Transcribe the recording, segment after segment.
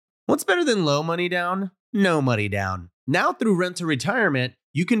What's better than low money down? No money down. Now through Rent to Retirement,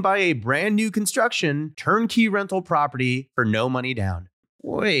 you can buy a brand new construction, turnkey rental property for no money down.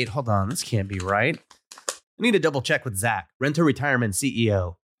 Wait, hold on. This can't be right. I need to double check with Zach, Rent to Retirement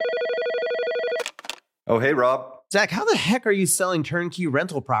CEO. Oh, hey, Rob. Zach, how the heck are you selling turnkey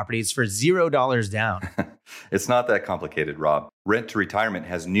rental properties for $0 down? It's not that complicated, Rob. Rent to Retirement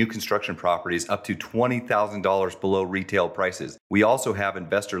has new construction properties up to $20,000 below retail prices. We also have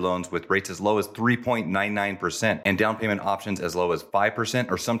investor loans with rates as low as 3.99% and down payment options as low as 5%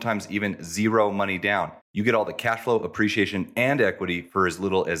 or sometimes even zero money down. You get all the cash flow, appreciation, and equity for as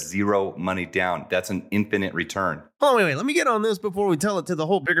little as zero money down. That's an infinite return. Oh, wait. Let me get on this before we tell it to the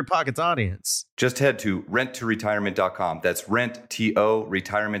whole Bigger Pockets audience. Just head to renttoretirement.com. That's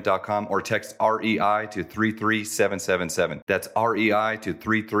renttoretirement.com or text REI to 33777. That's REI to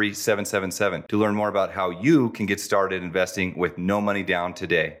 33777 to learn more about how you can get started investing with no money down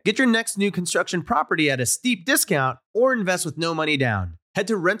today. Get your next new construction property at a steep discount or invest with no money down. Head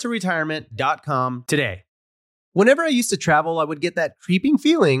to renttoretirement.com today. Whenever I used to travel, I would get that creeping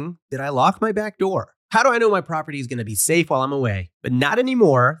feeling that I locked my back door. How do I know my property is going to be safe while I'm away? But not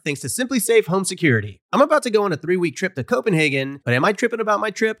anymore, thanks to Simply Safe Home Security. I'm about to go on a 3-week trip to Copenhagen, but am I tripping about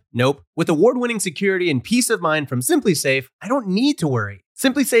my trip? Nope. With award-winning security and peace of mind from Simply Safe, I don't need to worry.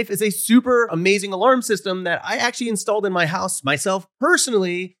 Simply Safe is a super amazing alarm system that I actually installed in my house myself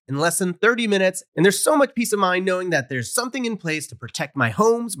personally in less than 30 minutes. And there's so much peace of mind knowing that there's something in place to protect my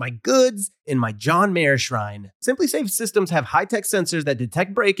homes, my goods, and my John Mayer shrine. Simply Safe systems have high-tech sensors that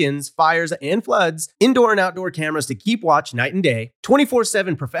detect break-ins, fires, and floods, indoor and outdoor cameras to keep watch night and day,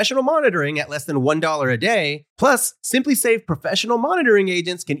 24/7 professional monitoring at less than $1 a day. Plus, Simply Safe professional monitoring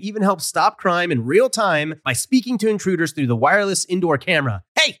agents can even help stop crime in real time by speaking to intruders through the wireless indoor camera.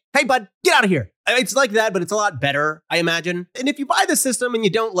 Hey, bud, get out of here. It's like that, but it's a lot better, I imagine. And if you buy the system and you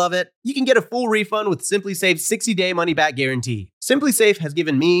don't love it, you can get a full refund with Simply Safe's 60-day money-back guarantee. Simply Safe has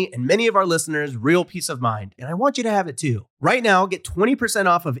given me and many of our listeners real peace of mind, and I want you to have it too. Right now, get 20%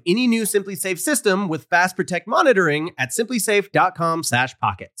 off of any new Simply Safe system with Fast Protect monitoring at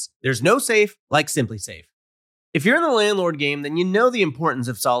simplysafe.com/pockets. There's no safe like Simply Safe. If you're in the landlord game, then you know the importance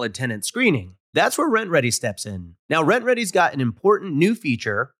of solid tenant screening. That's where RentRedi steps in. Now, RentRedi's got an important new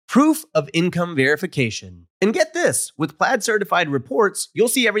feature, proof of income verification. And get this, with Plaid certified reports, you'll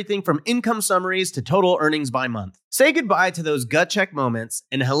see everything from income summaries to total earnings by month. Say goodbye to those gut check moments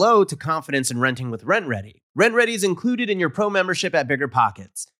and hello to confidence in renting with RentRedi. RentRedi is included in your pro membership at Bigger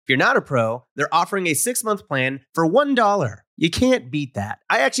Pockets. If you're not a pro, they're offering a 6-month plan for $1. You can't beat that.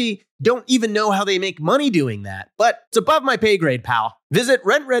 I actually don't even know how they make money doing that, but it's above my pay grade, pal. Visit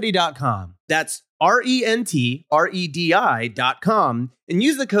rentredi.com. That's RENTREDI.com and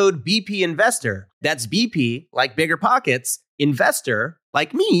use the code BP Investor. That's BP, like Bigger Pockets, Investor,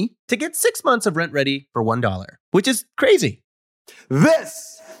 like me, to get 6 months of RentRedi for $1, which is crazy.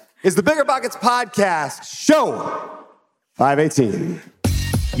 This is the Bigger Pockets Podcast, show 518.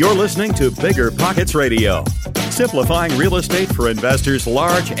 You're listening to Bigger Pockets Radio, simplifying real estate for investors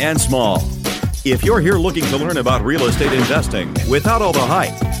large and small. If you're here looking to learn about real estate investing without all the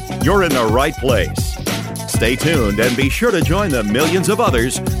hype, you're in the right place. Stay tuned and be sure to join the millions of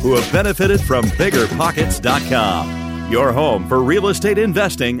others who have benefited from BiggerPockets.com, your home for real estate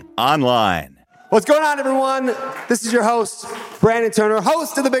investing online. What's going on, everyone? This is your host, Brandon Turner,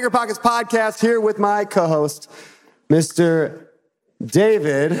 host of the Bigger Pockets Podcast, here with my co-host, Mr.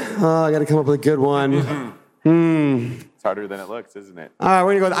 David. Oh, I got to come up with a good one. It's harder than it looks, isn't it? All right,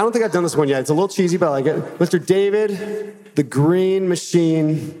 we're going to go. I don't think I've done this one yet. It's a little cheesy, but I like it. Mr. David, the Green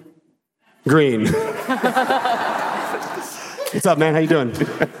Machine Green. What's up, man? How you doing?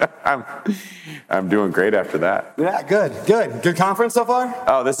 I'm doing great after that. Yeah, good. Good conference so far?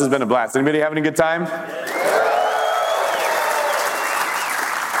 Oh, this has been a blast. Anybody having a good time?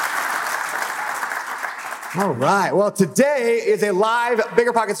 All right. Well, today is a live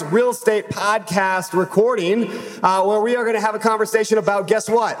Bigger Pockets Real Estate Podcast recording where we are going to have a conversation about, guess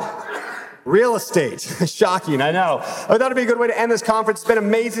what? Real estate. Shocking, I know. I thought it'd be a good way to end this conference. It's been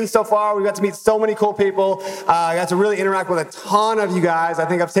amazing so far. We got to meet so many cool people. I got to really interact with a ton of you guys. I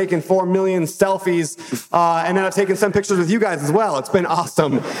think I've taken 4 million selfies, and then I've taken some pictures with you guys as well. It's been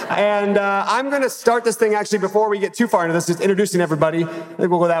awesome. And I'm going to start this thing actually before we get too far into this, just introducing everybody. I think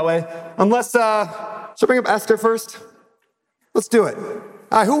we'll go that way. Unless, should I bring up Esther first? Let's do it.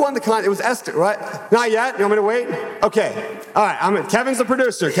 All right, who won the contest? It was Esther, right? Not yet? You want me to wait? Okay. All right, Kevin's the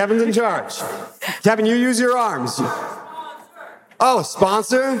producer. Kevin's in charge. Kevin, you use your arms. Oh,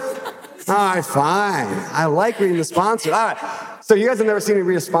 sponsor? All right, fine. I like reading the sponsor. All right. So you guys have never seen me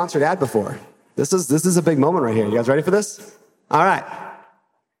read a sponsored ad before. This is a big moment right here. You guys ready for this? All right.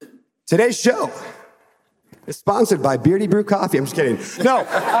 Today's show is sponsored by Beardy Brew Coffee. I'm just kidding. No.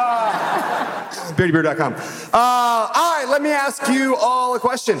 BeardyBrew.com. All right, let me ask you all a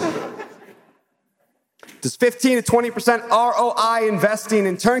question. Does 15 to 20% ROI investing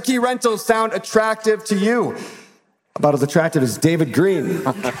in turnkey rentals sound attractive to you? About as attractive as David Green.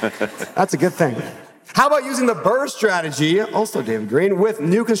 That's a good thing. How about using the BRRRR strategy, also David Green, with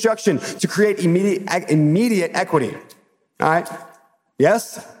new construction to create immediate equity? All right.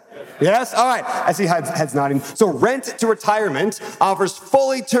 Yes? Yes? All right. I see heads nodding. So Rent to Retirement offers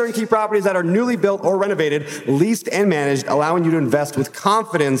fully turnkey properties that are newly built or renovated, leased and managed, allowing you to invest with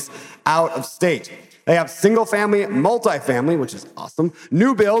confidence out of state. They have single-family, multifamily, which is awesome,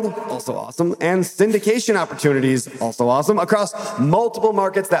 new build, also awesome, and syndication opportunities, also awesome, across multiple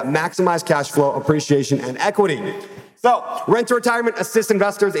markets that maximize cash flow, appreciation, and equity. So, Rent to Retirement assists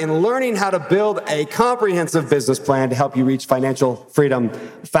investors in learning how to build a comprehensive business plan to help you reach financial freedom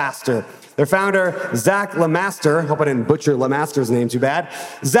faster. Their founder, Zach LeMaster, hope I didn't butcher LeMaster's name too bad.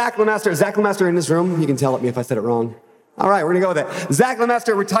 Zach LeMaster in this room. You can tell me if I said it wrong. All right, we're going to go with it. Zach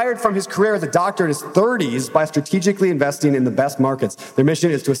LeMaster retired from his career as a doctor in his 30s by strategically investing in the best markets. Their mission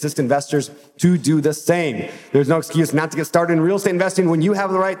is to assist investors to do the same. There's no excuse not to get started in real estate investing when you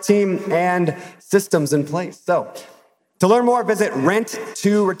have the right team and systems in place. So, to learn more, visit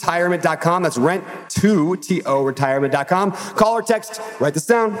rent2retirement.com. That's rent2, retirement.com. Call or text, write this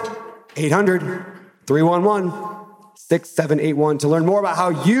down, 800-311-6781 to learn more about how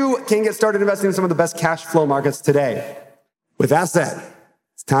you can get started investing in some of the best cash flow markets today. With that said,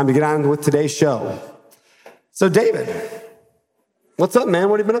 it's time to get on with today's show. So, David, what's up, man?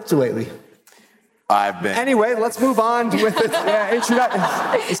 What have you been up to lately? Anyway, let's move on with the introduction.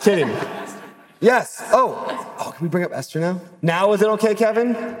 Just kidding. Yes. Oh, can we bring up Esther now? Now is it okay,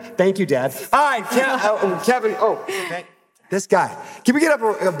 Kevin? Thank you, Dad. All right, Kevin. This guy. Can we get up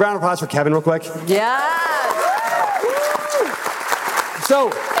a round of applause for Kevin real quick? Yeah.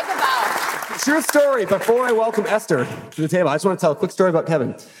 So, true story. Before I welcome Esther to the table, I just want to tell a quick story about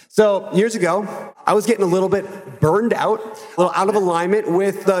Kevin. So, years ago, I was getting a little bit burned out, a little out of alignment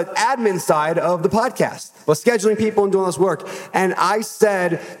with the admin side of the podcast, was scheduling people and doing this work. And I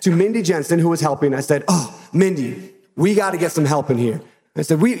said to Mindy Jensen, who was helping, I said, Mindy, we got to get some help in here. I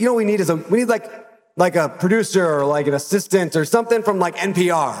said, we need like a producer or like an assistant or something from like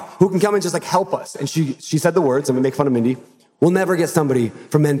NPR who can come and just like help us. And she said the words, I'm gonna make fun of Mindy, we'll never get somebody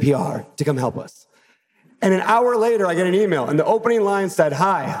from NPR to come help us. And an hour later, I get an email, and the opening line said,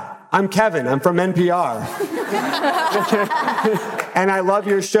 "Hi, I'm Kevin. I'm from NPR. And I love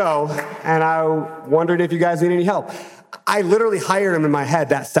your show, and I wondered if you guys need any help." I literally hired him in my head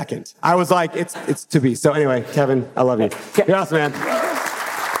that second. I was like, it's to be. So anyway, Kevin, I love you. You're awesome, man.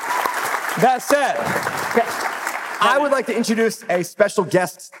 That said, I would like to introduce a special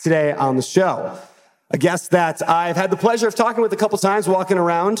guest today on the show. A guest that I've had the pleasure of talking with a couple times walking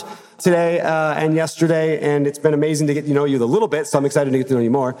around today and yesterday, and it's been amazing to get to know you a little bit, so I'm excited to get to know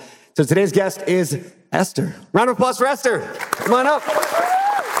you more. So today's guest is Esther. Round of applause for Esther. Come on up.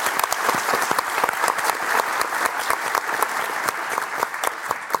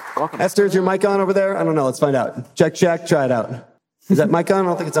 Welcome. Esther, is your mic on over there? I don't know. Let's find out. Check. Try it out. Is that mic on? I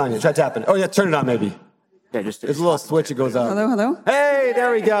don't think it's on yet. Try tapping. Oh, yeah, turn it on maybe. Yeah, there's a little switch that goes up. Hello. Hey,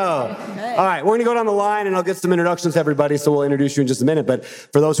 there we go. Hey. All right, we're going to go down the line, and I'll get some introductions to everybody, so we'll introduce you in just a minute. But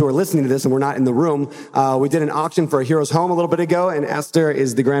for those who are listening to this and we're not in the room, we did an auction for a Hero's Home a little bit ago, and Esther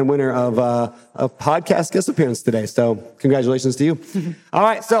is the grand winner of a podcast guest appearance today. So congratulations to you. All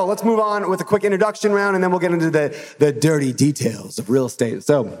right, so let's move on with a quick introduction round, and then we'll get into the dirty details of real estate.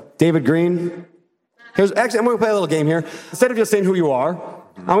 So, David Green. I'm going to play a little game here. Instead of just saying who you are,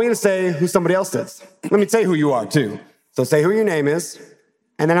 I'm going to say who somebody else is. Let me say who you are, too. So say who your name is,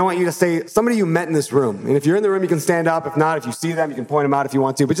 and then I want you to say somebody you met in this room. And if you're in the room, you can stand up. If not, if you see them, you can point them out if you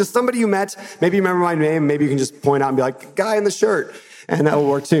want to. But just somebody you met, maybe you remember my name, maybe you can just point out and be like, guy in the shirt, and that will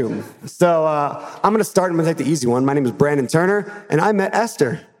work, too. So I'm going to start. I'm going to take the easy one. My name is Brandon Turner, and I met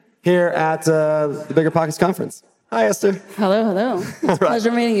Esther here at the Bigger Pockets Conference. Hi, Esther. Hello. It's a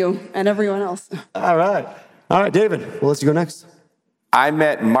pleasure meeting you and everyone else. All right, David. Well, let's go next. I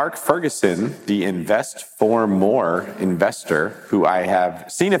met Mark Ferguson, the Invest for More investor, who I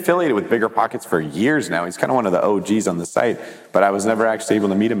have seen affiliated with Bigger Pockets for years now. He's kind of one of the OGs on the site, but I was never actually able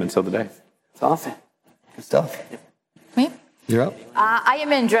to meet him until today. It's awesome. Good stuff. Me? You're up. I am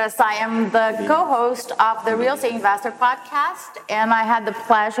Indris. I am the co-host of the Real Estate Investor podcast, and I had the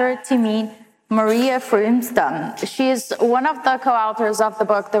pleasure to meet Maria Frumston. She is one of the co-authors of the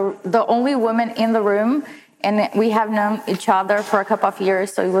book, The Only Woman in the Room, and we have known each other for a couple of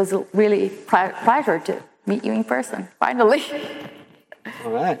years, so it was really pleasure to meet you in person, finally.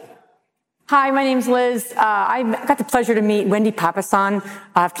 All right. Hi, my name's Liz. I got the pleasure to meet Wendy Papasan.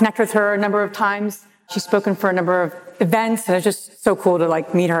 I've connected with her a number of times. She's spoken for a number of events, and it's just so cool to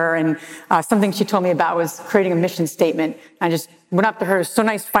meet her. And something she told me about was creating a mission statement. I just went up to her. It was so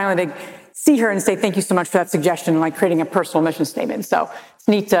nice finally to see her and say thank you so much for that suggestion, like creating a personal mission statement. So it's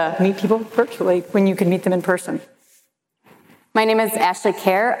neat to meet people virtually when you can meet them in person. My name is Ashley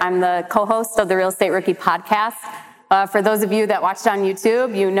Kerr. I'm the co-host of the Real Estate Rookie podcast. For those of you that watched on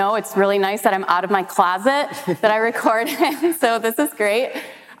YouTube, you know it's really nice that I'm out of my closet that I record in, so this is great.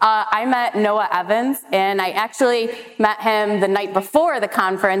 I met Noah Evans, and I actually met him the night before the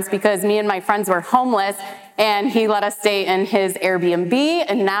conference because me and my friends were homeless, and he let us stay in his Airbnb,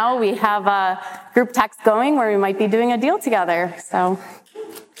 and now we have a group text going where we might be doing a deal together, so.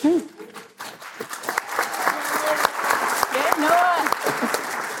 Yeah, Noah.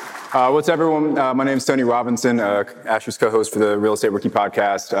 What's up, everyone? My name is Tony Robinson, Asher's co-host for the Real Estate Rookie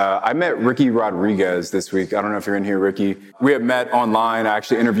podcast. I met Ricky Rodriguez this week. I don't know if you're in here, Ricky. We have met online. I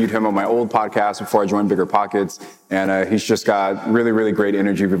actually interviewed him on my old podcast before I joined Bigger Pockets, and he's just got really, really great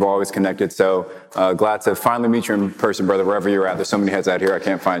energy. We've always connected, so glad to finally meet you in person, brother, wherever you're at. There's so many heads out here, I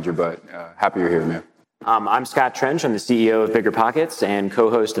can't find you, but happy you're here, man. I'm Scott Trench. I'm the CEO of Bigger Pockets and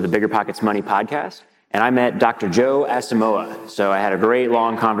co-host of the Bigger Pockets Money podcast. And I met Dr. Joe Asamoah. So I had a great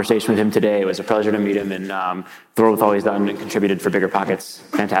long conversation with him today. It was a pleasure to meet him, and thrilled with all he's done and contributed for Bigger Pockets.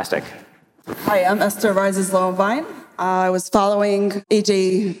 Fantastic. Hi, I'm Esther Rises Lowenvine. I was following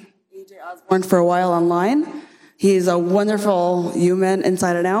AJ Osborne for a while online. He's a wonderful human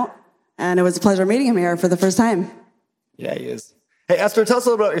inside and out, and it was a pleasure meeting him here for the first time. Yeah, he is. Hey, Esther, tell us a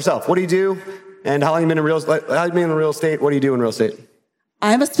little bit about yourself. What do you do, and how long have you been in real estate? What do you do in real estate?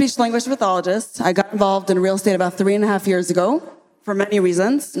 I'm a speech-language pathologist. I got involved in real estate about 3.5 years ago for many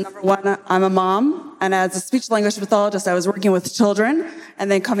reasons. Number one, I'm a mom, and as a speech-language pathologist, I was working with children and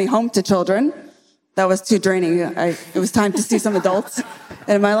then coming home to children. That was too draining. It was time to see some adults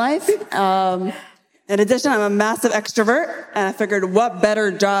in my life. In addition, I'm a massive extrovert, and I figured what better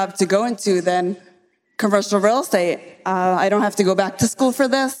job to go into than commercial real estate. I don't have to go back to school for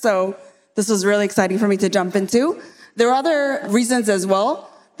this, so this was really exciting for me to jump into. There are other reasons as well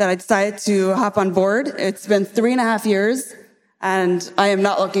that I decided to hop on board. It's been 3.5 years, and I am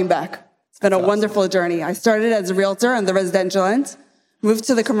not looking back. It's been a wonderful journey. I started as a realtor on the residential end, moved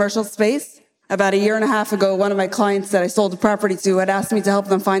to the commercial space. About 1.5 years ago, one of my clients that I sold the property to had asked me to help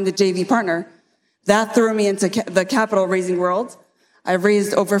them find a JV partner. That threw me into the capital raising world. I've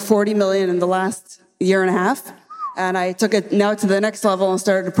raised over $40 million in the last 1.5 years, and I took it now to the next level and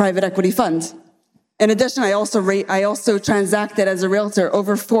started a private equity fund. In addition, I also transacted as a realtor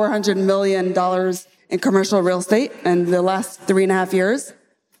over $400 million in commercial real estate in the last 3.5 years.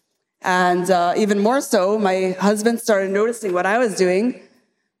 And even more so, my husband started noticing what I was doing,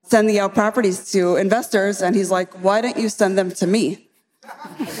 sending out properties to investors, and he's like, why don't you send them to me?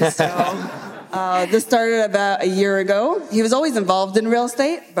 So this started about 1 year ago. He was always involved in real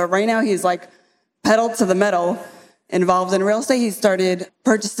estate, but right now he's like pedal to the metal involved in real estate. He started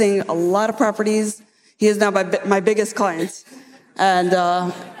purchasing a lot of properties. He is now my biggest client.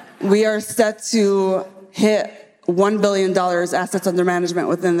 And we are set to hit $1 billion assets under management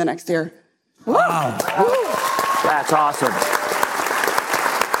within the next year. Wow. That's awesome.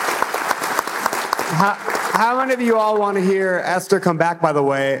 How many of you all want to hear Esther come back, by the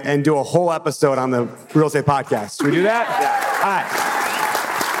way, and do a whole episode on the Real Estate Podcast? Should we do that? Yeah. All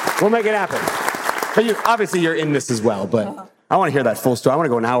right. We'll make it happen. But obviously you're in this as well, but I want to hear that full story. I want to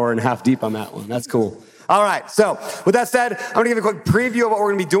go 1.5 hours deep on that one. That's cool. All right, so with that said, I'm going to give a quick preview of what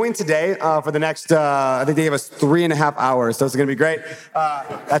we're going to be doing today for the next, I think they gave us 3.5 hours, so it's going to be great.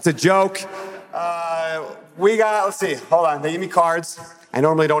 That's a joke. Let's see, hold on, they give me cards. I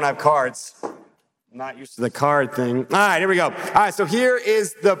normally don't have cards. I'm not used to the card thing. All right, here we go. All right, so here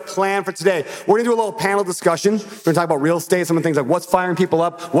is the plan for today. We're going to do a little panel discussion. We're going to talk about real estate, some of the things like what's firing people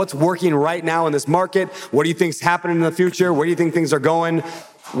up, what's working right now in this market, what do you think's happening in the future, where do you think things are going,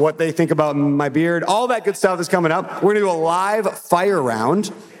 what they think about my beard, all that good stuff is coming up. We're going to do a live fire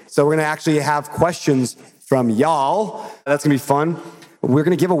round. So we're going to actually have questions from y'all. That's going to be fun. We're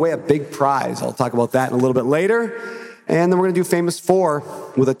going to give away a big prize. I'll talk about that in a little bit later. And then we're going to do Famous Four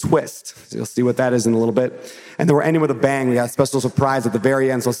with a twist. So you'll see what that is in a little bit. And then we're ending with a bang. We got a special surprise at the very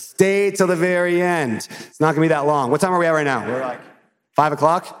end. So stay till the very end. It's not going to be that long. What time are we at right now? We're like 5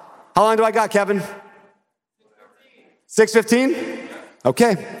 o'clock. How long do I got, Kevin? 6:15?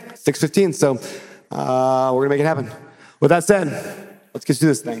 Okay, 6:15, so we're going to make it happen. With that said, let's get to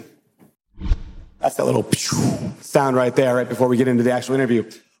this thing. That's that little sound right there, right before we get into the actual interview.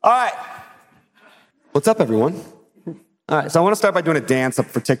 All right. What's up, everyone? All right, so I want to start by doing a dance up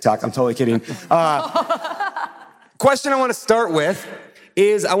for TikTok. I'm totally kidding. Question I want to start with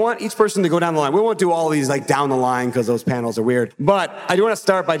is I want each person to go down the line. We won't do all these like down the line because those panels are weird. But I do want to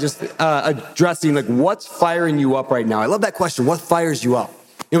start by just addressing like what's firing you up right now. I love that question. What fires you up?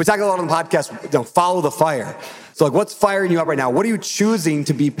 We talk a lot on the podcast, follow the fire. So like what's firing you up right now? What are you choosing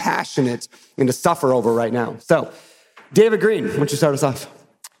to be passionate and to suffer over right now? So David Green, why don't you start us off?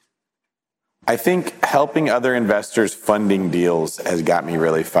 I think helping other investors funding deals has got me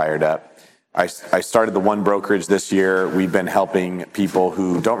really fired up. I started the One Brokerage this year. We've been helping people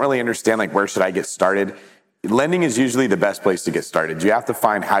who don't really understand, like, where should I get started? Lending is usually the best place to get started. You have to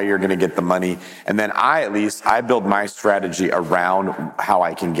find how you're going to get the money. And then I build my strategy around how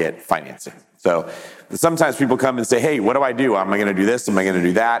I can get financing. So sometimes people come and say, hey, what do I do? Am I going to do this? Am I going to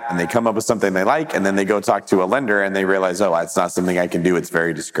do that? And they come up with something they like, and then they go talk to a lender and they realize, oh, it's not something I can do. It's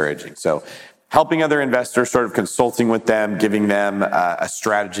very discouraging. So helping other investors, sort of consulting with them, giving them a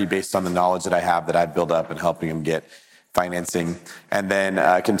strategy based on the knowledge that I have that I've built up and helping them get financing. And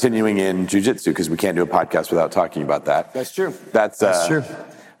then continuing in jiu-jitsu, because we can't do a podcast without talking about that. That's true. That's true.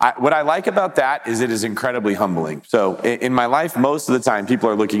 What I like about that is it is incredibly humbling. So in my life, most of the time, people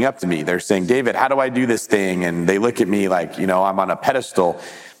are looking up to me. They're saying, David, how do I do this thing? And they look at me like, I'm on a pedestal.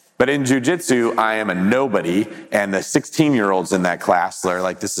 But in jiu-jitsu, I am a nobody, and the 16-year-olds in that class are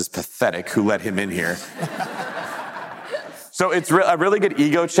like, this is pathetic. Who let him in here? So it's a really good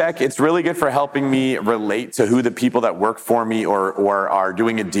ego check. It's really good for helping me relate to who the people that work for me or are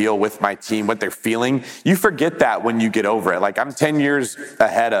doing a deal with my team, what they're feeling. You forget that when you get over it. Like I'm 10 years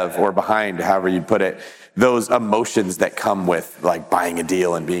ahead of or behind, however you put it, those emotions that come with like buying a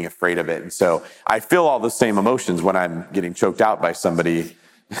deal and being afraid of it. And so I feel all the same emotions when I'm getting choked out by somebody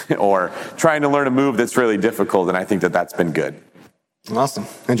or trying to learn a move that's really difficult. And I think that that's been good. Awesome.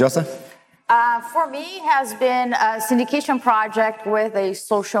 And Joseph? For me, has been a syndication project with a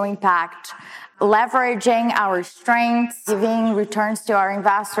social impact, leveraging our strengths, giving returns to our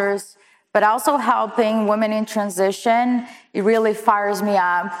investors, but also helping women in transition. It really fires me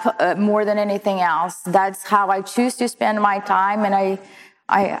up more than anything else. That's how I choose to spend my time, and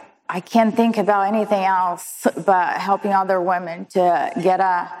I can't think about anything else but helping other women to get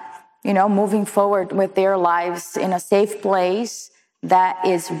moving forward with their lives in a safe place that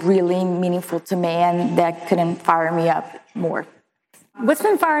is really meaningful to me, and that couldn't fire me up more. What's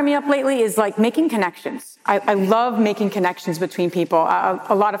been firing me up lately is like making connections. I love making connections between people.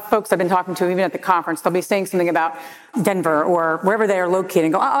 A lot of folks I've been talking to, even at the conference, they'll be saying something about Denver or wherever they are located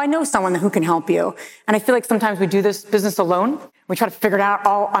and go, oh, I know someone who can help you. And I feel like sometimes we do this business alone. We try to figure it out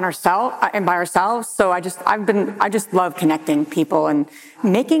all on ourselves and by ourselves. So I just love connecting people and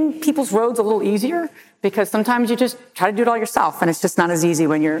making people's roads a little easier, because sometimes you just try to do it all yourself, and it's just not as easy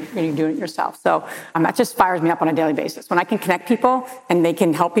when you're doing it yourself. So that just fires me up on a daily basis. When I can connect people and they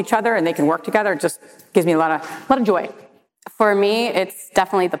can help each other and they can work together, it just gives me a lot of joy. For me, it's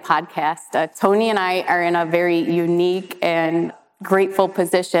definitely the podcast. Tony and I are in a very unique and grateful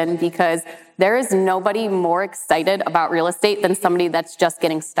position because there is nobody more excited about real estate than somebody that's just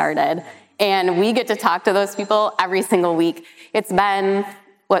getting started. And we get to talk to those people every single week. It's been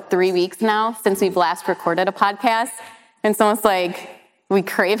 3 weeks now since we've last recorded a podcast. And it's almost like we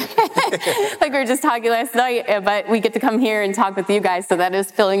crave it. Like we were just talking last night, but we get to come here and talk with you guys. So that is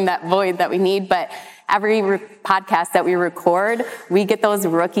filling that void that we need. But every podcast that we record, we get those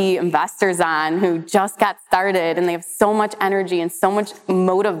rookie investors on who just got started, and they have so much energy and so much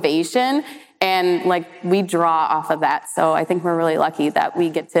motivation. And like we draw off of that. So I think we're really lucky that we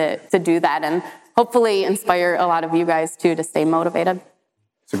get to do that, and hopefully inspire a lot of you guys too to stay motivated.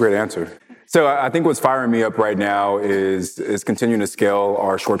 It's a great answer. So I think what's firing me up right now is continuing to scale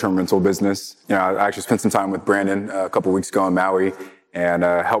our short-term rental business. I actually spent some time with Brandon a couple of weeks ago in Maui, and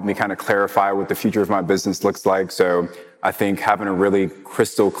helped me kind of clarify what the future of my business looks like. So I think having a really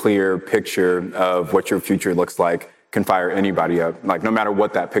crystal clear picture of what your future looks like can fire anybody up, like no matter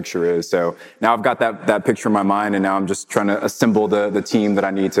what that picture is. So now I've got that picture in my mind, and now I'm just trying to assemble the team that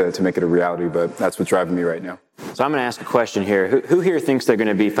I need to make it a reality. But that's what's driving me right now. So I'm going to ask a question here. Who here thinks they're going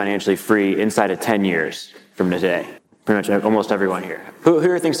to be financially free inside of 10 years from today? Pretty much almost everyone here. Who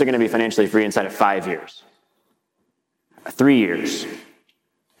here thinks they're going to be financially free inside of 5 years? 3 years?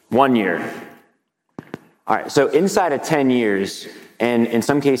 1 year? All right, so inside of 10 years, and in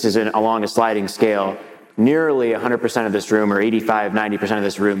some cases along a sliding scale, nearly 100% of this room, or 85, 90% of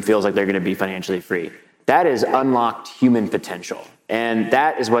this room feels like they're going to be financially free. That is unlocked human potential. And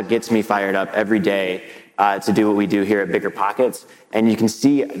that is what gets me fired up every day to do what we do here at Bigger Pockets. And you can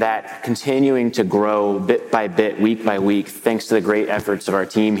see that continuing to grow bit by bit, week by week, thanks to the great efforts of our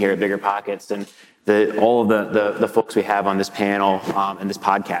team here at Bigger Pockets and all of the folks we have on this panel and this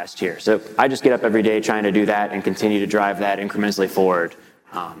podcast here. So I just get up every day trying to do that and continue to drive that incrementally forward.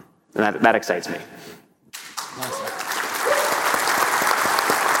 And that excites me.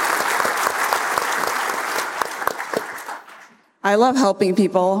 I love helping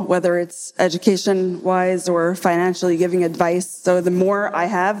people, whether it's education-wise or financially giving advice. So the more I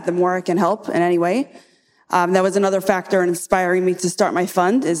have, the more I can help in any way. That was another factor in inspiring me to start my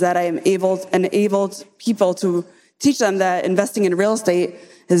fund, is that I am enabled people to teach them that investing in real estate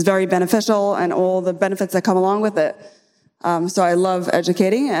is very beneficial and all the benefits that come along with it. So I love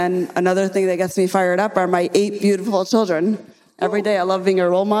educating. And another thing that gets me fired up are my 8 beautiful children. Every day I love being a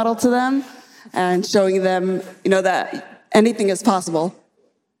role model to them and showing them, that anything is possible.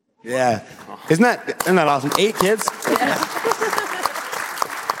 Yeah. Isn't that awesome? 8 kids? Yeah.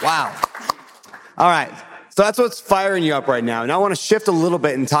 Wow. All right. So that's what's firing you up right now. And I want to shift a little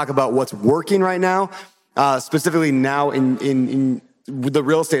bit and talk about what's working right now, specifically now in the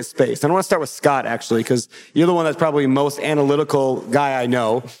real estate space. And I want to start with Scott, actually, because you're the one that's probably most analytical guy I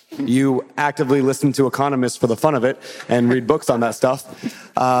know. You actively listen to economists for the fun of it and read books on that stuff.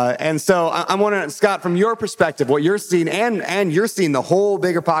 And so I'm wondering, Scott, from your perspective, what you're seeing, and you're seeing the whole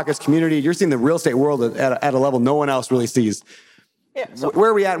Bigger Pockets community, you're seeing the real estate world at a level no one else really sees. Yeah, so where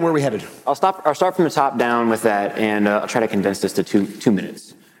are we at and where are we headed? I'll start from the top down with that, and I'll try to condense this to two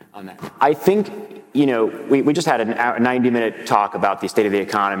minutes on that. I think, we just had a 90-minute talk about the state of the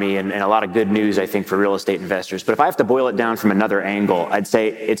economy and a lot of good news, I think, for real estate investors. But if I have to boil it down from another angle, I'd say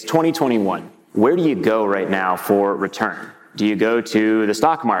it's 2021. Where do you go right now for return? Do you go to the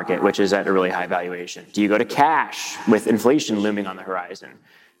stock market, which is at a really high valuation? Do you go to cash with inflation looming on the horizon?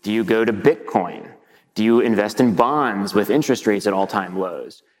 Do you go to Bitcoin? Do you invest in bonds with interest rates at all-time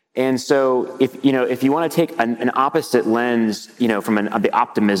lows? And so if you want to take an opposite lens, from the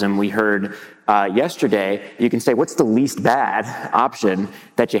optimism we heard yesterday, you can say, what's the least bad option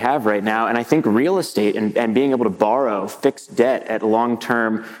that you have right now? And I think real estate and being able to borrow fixed debt at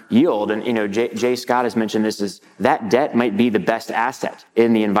long-term yield, and Jay Scott has mentioned this, is that debt might be the best asset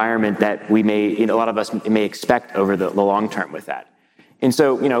in the environment that we may, a lot of us may expect over the long term with that. And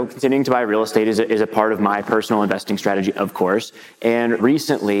so, continuing to buy real estate is a part of my personal investing strategy, of course. And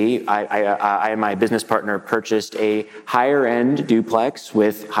recently, I and my business partner purchased a higher-end duplex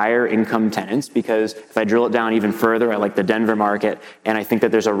with higher income tenants, because if I drill it down even further, I like the Denver market, and I think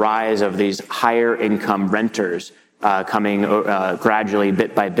that there's a rise of these higher income renters coming gradually,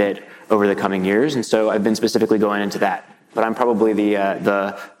 bit by bit, over the coming years. And so I've been specifically going into that. But I'm probably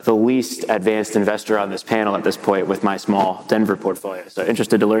the least advanced investor on this panel at this point with my small Denver portfolio. So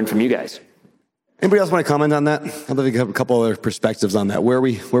interested to learn from you guys. Anybody else want to comment on that? I'd love to have a couple other perspectives on that. Where are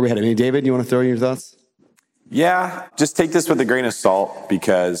we headed? Any, David, you want to throw in your thoughts? Yeah, just take this with a grain of salt,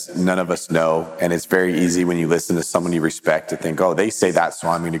 because none of us know. And it's very easy when you listen to someone you respect to think, oh, they say that, so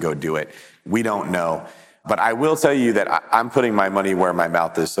I'm going to go do it. We don't know. But I will tell you that I'm putting my money where my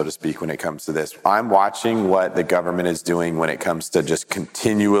mouth is, so to speak, when it comes to this. I'm watching what the government is doing when it comes to just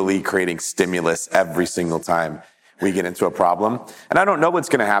continually creating stimulus every single time we get into a problem. And I don't know what's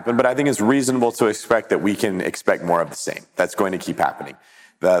going to happen, but I think it's reasonable to expect that we can expect more of the same. That's going to keep happening.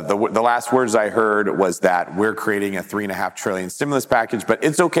 The last words I heard was that we're creating a $3.5 trillion stimulus package, but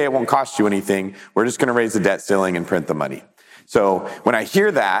it's okay. It won't cost you anything. We're just going to raise the debt ceiling and print the money. So when I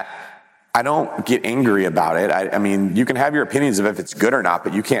hear that, I don't get angry about it. I mean, you can have your opinions of if it's good or not,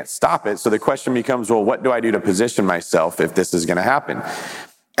 but you can't stop it. So the question becomes, well, what do I do to position myself if this is going to happen?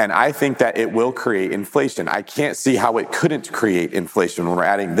 And I think that it will create inflation. I can't see how it couldn't create inflation when we're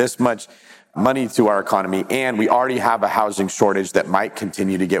adding this much money to our economy, and we already have a housing shortage that might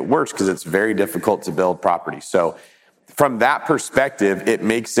continue to get worse because it's very difficult to build property. So from that perspective,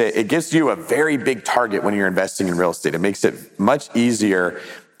 it gives you a very big target when you're investing in real estate. It makes it much easier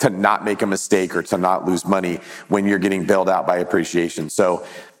to not make a mistake or to not lose money when you're getting bailed out by appreciation. So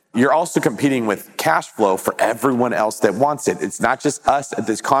you're also competing with cash flow for everyone else that wants it. It's not just us at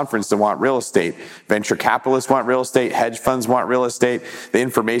this conference that want real estate. Venture capitalists want real estate. Hedge funds want real estate. The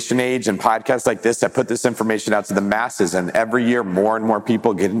information age and podcasts like this that put this information out to the masses. And every year, more and more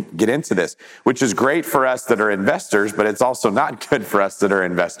people get into this, which is great for us that are investors, but it's also not good for us that are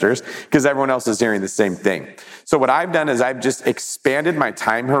investors because everyone else is hearing the same thing. So what I've done is I've just expanded my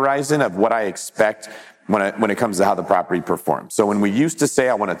time horizon of what I expect when it comes to how the property performs. So when we used to say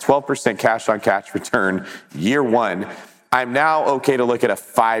I want a 12% cash on cash return year one, I'm now okay to look at a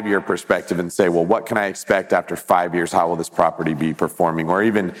 5-year perspective and say, well, what can I expect after 5 years? How will this property be performing? Or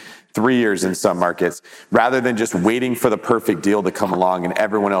even 3 years in some markets, rather than just waiting for the perfect deal to come along and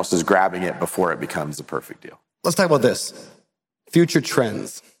everyone else is grabbing it before it becomes the perfect deal. Let's talk about this. Future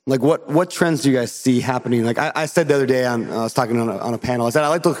trends. Like what trends do you guys see happening? Like I said the other day I was talking on a panel, I said I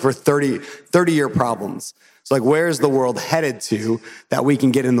like to look for 30-year problems. So like where's the world headed to that we can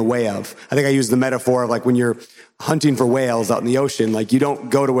get in the way of? I think I used the metaphor of like when you're hunting for whales out in the ocean, like you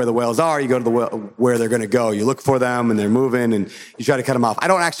don't go to where the whales are, you go to where they're going to go. You look for them and they're moving and you try to cut them off. I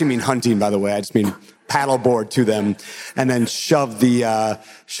don't actually mean hunting, by the way. I just mean paddleboard to them and then shove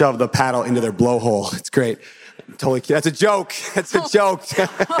the paddle into their blowhole. It's great. Totally. That's a joke. That's a joke.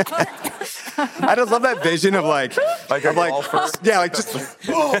 I just love that vision of like a golfer. Yeah, like just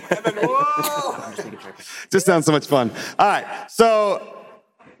whoa, and then whoa. Just sounds so much fun. All right. So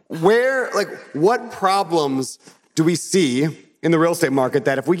what problems do we see in the real estate market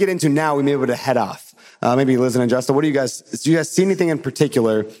that if we get into now, we may be able to head off? Maybe Liz and Justin, do you guys see anything in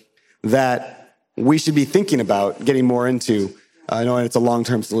particular that we should be thinking about getting more into? I know it's a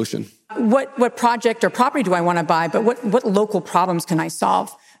long-term solution. What project or property do I want to buy, but what local problems can I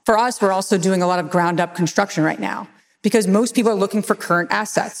solve? For us, we're also doing a lot of ground-up construction right now because most people are looking for current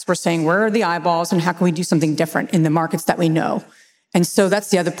assets. We're saying, where are the eyeballs and how can we do something different in the markets that we know? And so that's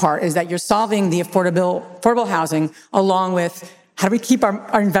the other part, is that you're solving the affordable housing along with how do we keep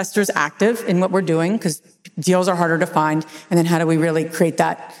our investors active in what we're doing, because deals are harder to find, and then how do we really create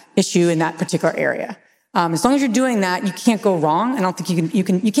that issue in that particular area? As long as you're doing that, you can't go wrong. I don't think you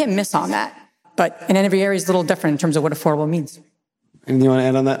can't miss on that. But in every area is a little different in terms of what affordable means. Anything you want to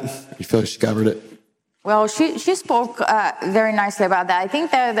add on that? You feel like she covered it? Well, she spoke very nicely about that. I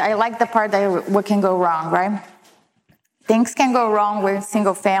think that I like the part that what can go wrong, right? Things can go wrong with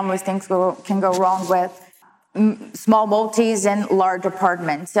single families. Things can go wrong with small multis and large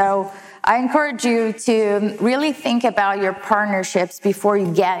apartments. So I encourage you to really think about your partnerships before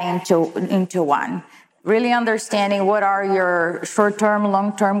you get into one. Really understanding what are your short-term,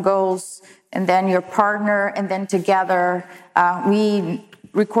 long-term goals, and then your partner, and then together. We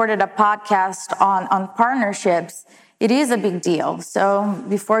recorded a podcast on partnerships. It is a big deal. So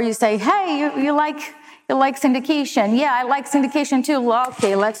before you say, hey, you like syndication. Yeah, I like syndication too. Well,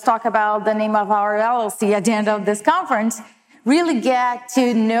 okay, let's talk about the name of our LLC at the end of this conference. Really get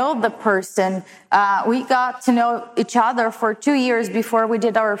to know the person. We got to know each other for 2 years before we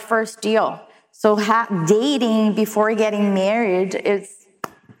did our first deal. So dating before getting married is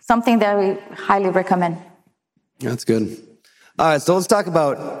something that we highly recommend. That's good. All right, so let's talk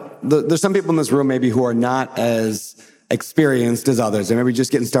about, there's some people in this room maybe who are not as experienced as others. They're maybe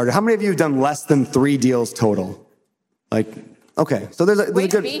just getting started. How many of you have done less than 3 deals total? Okay, so there's a good...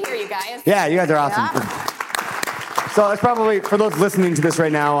 to be here, you guys. Yeah, you guys are awesome. Yeah. So it's probably, for those listening to this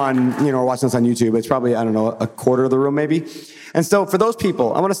right now or watching this on YouTube, it's probably, I don't know, a quarter of the room maybe. And so for those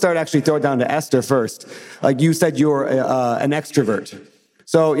people, I want to throw it down to Esther first. Like you said, you're an extrovert.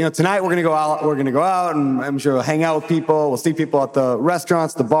 So, tonight we're going to go out and I'm sure we'll hang out with people. We'll see people at the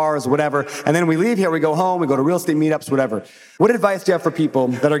restaurants, the bars, whatever. And then we leave here, we go home, we go to real estate meetups, whatever. What advice do you have for people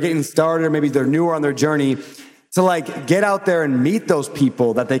that are getting started, or maybe they're newer on their journey, to get out there and meet those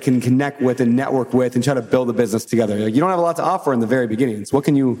people that they can connect with and network with and try to build a business together? You don't have a lot to offer in the very beginning. So what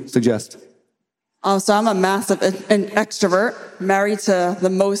can you suggest? So I'm a massive extrovert, married to the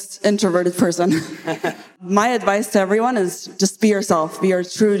most introverted person. My advice to everyone is just be yourself, be your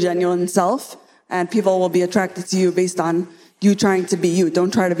true, genuine self, and people will be attracted to you based on you trying to be you.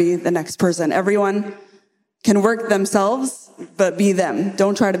 Don't try to be the next person. Everyone can work themselves, but be them.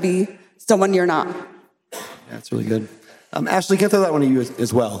 Don't try to be someone you're not. That's really good. Ashley, can I throw that one to you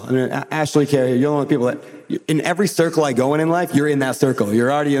as well? I mean, Ashley Carey, you're one of the people that, in every circle I go in life, you're in that circle.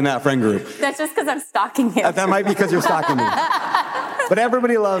 You're already in that friend group. That's just because I'm stalking you. That might be because you're stalking me. But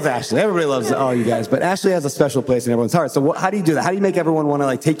everybody loves Ashley. Everybody loves all you guys. But Ashley has a special place in everyone's heart. So how do you do that? How do you make everyone want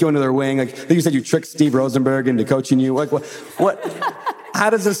to take you under their wing? Like you said, you tricked Steve Rosenberg into coaching you. How do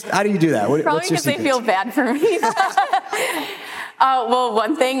you do that? Probably because they feel bad for me. Well,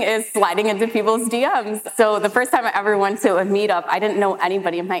 one thing is sliding into people's DMs. So the first time I ever went to a meetup, I didn't know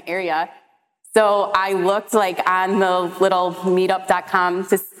anybody in my area. So I looked on the little meetup.com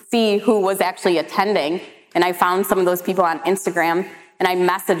to see who was actually attending. And I found some of those people on Instagram and I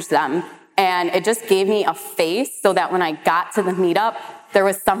messaged them. And it just gave me a face so that when I got to the meetup, there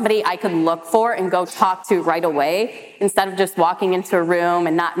was somebody I could look for and go talk to right away instead of just walking into a room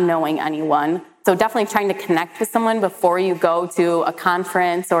and not knowing anyone. So definitely trying to connect with someone before you go to a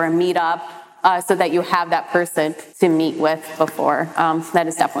conference or a meetup so that you have that person to meet with before. That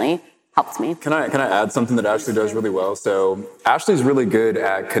is definitely helped me. Can I add something that Ashley does really well? So Ashley's really good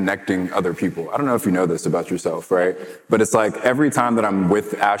at connecting other people. I don't know if you know this about yourself, right? But it's like every time that I'm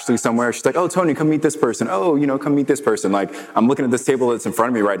with Ashley somewhere, she's like, oh, Tony, come meet this person. Oh, come meet this person. Like, I'm looking at this table that's in front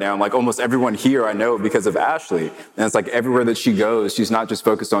of me right now. And like almost everyone here I know because of Ashley. And it's like everywhere that she goes, she's not just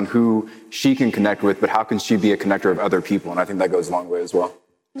focused on who she can connect with, but how can she be a connector of other people? And I think that goes a long way as well.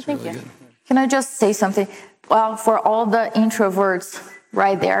 Thank you. Can I just say something? Well, for all the introverts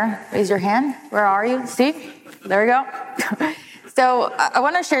right there, raise your hand. Where are you? See? There you go. So I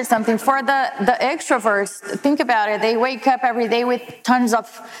want to share something. For the extroverts, think about it. They wake up every day with tons of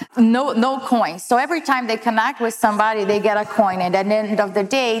no coins. So every time they connect with somebody, they get a coin. And at the end of the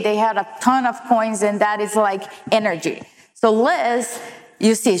day, they had a ton of coins, and that is like energy. So Liz,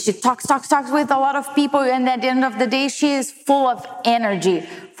 you see, she talks with a lot of people, and at the end of the day, she is full of energy.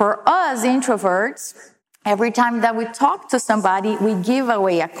 For us introverts, every time that we talk to somebody, we give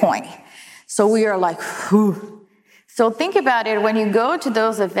away a coin. So we are like, whew. So think about it. When you go to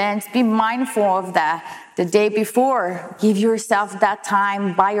those events, be mindful of that. The day before, give yourself that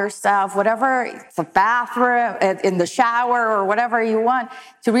time by yourself, whatever, it's a bathroom, in the shower, or whatever you want,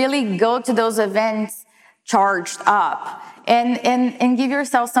 to really go to those events charged up. And give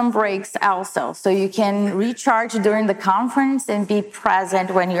yourself some breaks also, so you can recharge during the conference and be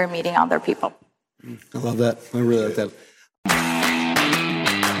present when you're meeting other people. I love that. I really like that.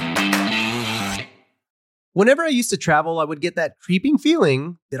 Whenever I used to travel, I would get that creeping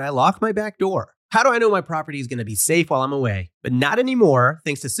feeling that I lock my back door. How do I know my property is going to be safe while I'm away? But not anymore,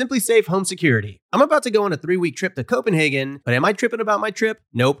 thanks to SimpliSafe Home Security. I'm about to go on a 3-week trip to Copenhagen, but am I tripping about my trip?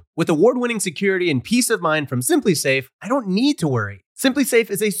 Nope. With award-winning security and peace of mind from SimpliSafe, I don't need to worry. SimpliSafe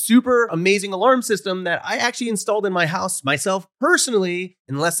is a super amazing alarm system that I actually installed in my house myself personally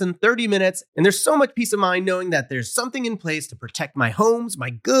in less than 30 minutes. And there's so much peace of mind knowing that there's something in place to protect my homes, my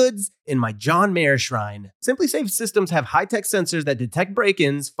goods, and my John Mayer shrine. SimpliSafe systems have high-tech sensors that detect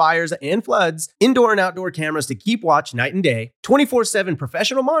break-ins, fires, and floods, indoor and outdoor cameras to keep watch night and day, 24/7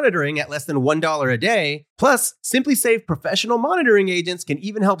 professional monitoring at less than $1 a day. Plus, SimpliSafe professional monitoring agents can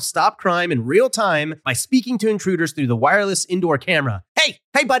even help stop crime in real time by speaking to intruders through the wireless indoor camera.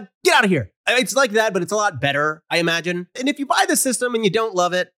 Hey, bud, get out of here. It's like that, but it's a lot better, I imagine. And if you buy the system and you don't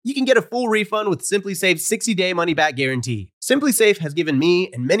love it, you can get a full refund with SimpliSafe's 60-day money-back guarantee. SimpliSafe has given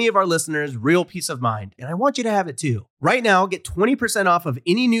me and many of our listeners real peace of mind, and I want you to have it too. Right now, get 20% off of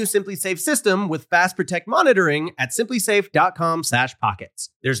any new SimpliSafe system with Fast Protect monitoring at simplisafe.com/pockets.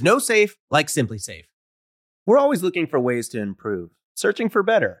 There's no safe like SimpliSafe. We're always looking for ways to improve, searching for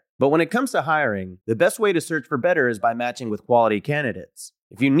better. But when it comes to hiring, the best way to search for better is by matching with quality candidates.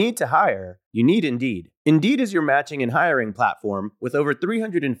 If you need to hire, you need Indeed. Indeed is your matching and hiring platform with over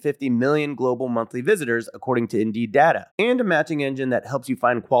 350 million global monthly visitors according to Indeed data, and a matching engine that helps you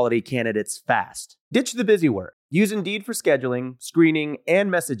find quality candidates fast. Ditch the busy work. Use Indeed for scheduling, screening, and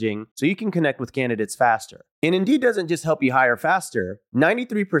messaging so you can connect with candidates faster. And Indeed doesn't just help you hire faster.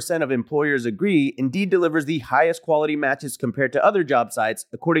 93% of employers agree Indeed delivers the highest quality matches compared to other job sites,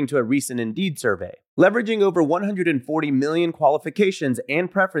 according to a recent Indeed survey. Leveraging over 140 million qualifications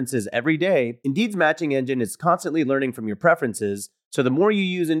and preferences every day, Indeed's matching engine is constantly learning from your preferences, so the more you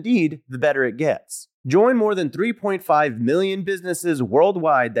use Indeed, the better it gets. Join more than 3.5 million businesses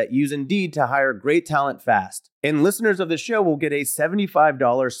worldwide that use Indeed to hire great talent fast. And listeners of the show will get a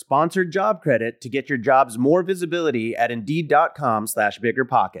 $75 sponsored job credit to get your jobs more visibility at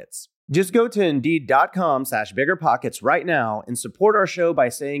Indeed.com/biggerpockets. Just go to Indeed.com/biggerpockets right now and support our show by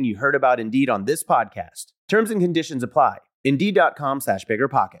saying you heard about Indeed on this podcast. Terms and conditions apply.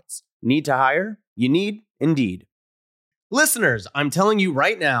 Indeed.com/biggerpockets. Need to hire? You need Indeed. Listeners, I'm telling you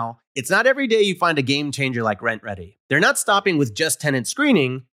right now, it's not every day you find a game changer like RentRedi. They're not stopping with just tenant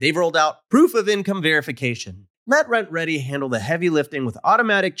screening. They've rolled out proof of income verification. Let RentRedi handle the heavy lifting with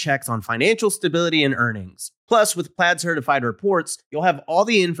automatic checks on financial stability and earnings. Plus, with Plaid certified reports, you'll have all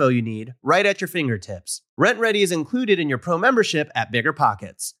the info you need right at your fingertips. RentRedi is included in your pro membership at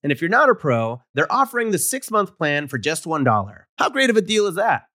BiggerPockets. And if you're not a pro, they're offering the 6-month plan for just $1. How great of a deal is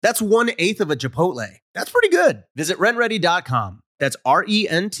that? That's 1/8 of a Chipotle. That's pretty good. Visit rentredi.com. That's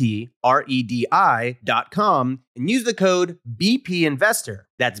RENTREDI.com and use the code BPInvestor.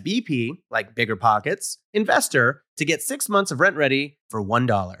 That's BP, like Bigger Pockets, Investor, to get 6 months of RentRedi for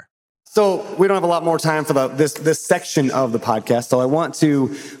 $1. So we don't have a lot more time for this section of the podcast. So I want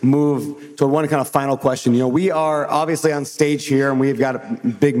to move to one kind of final question. We are obviously on stage here and we've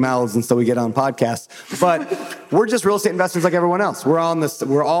got big mouths and so we get on podcasts, but we're just real estate investors like everyone else. We're all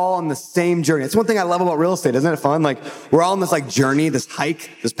on the same journey. It's one thing I love about real estate. Isn't it fun? Like we're all on this journey, this hike,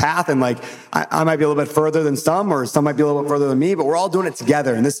 this path. And I might be a little bit further than some, or some might be a little bit further than me, but we're all doing it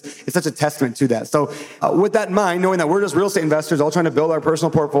together. And this is such a testament to that. So with that in mind, knowing that we're just real estate investors, all trying to build our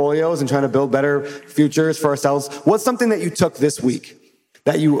personal portfolios and trying to build better futures for ourselves, what's something that you took this week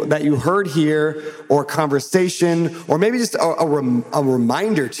that you heard here, or a conversation, or maybe just a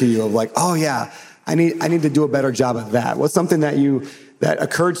reminder to you of oh yeah, I need to do a better job of that? What's something that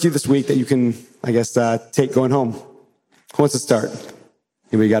occurred to you this week that you can, I guess, take going home? Who wants to start?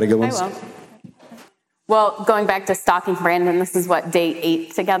 Anybody got a good one? I will. Well, going back to stalking Brandon, this is day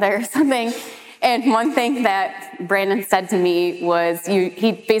 8 together or something. And one thing that Brandon said to me was,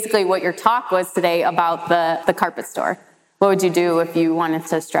 basically what your talk was today about the carpet store. What would you do if you wanted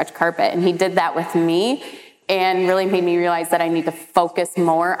to stretch carpet? And he did that with me and really made me realize that I need to focus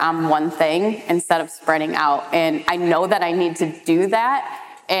more on one thing instead of spreading out. And I know that I need to do that.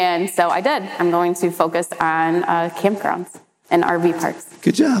 And so I did. I'm going to focus on campgrounds and RV parks.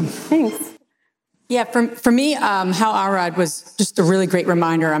 Good job. Thanks. Yeah, for me, Hal Elrod was just a really great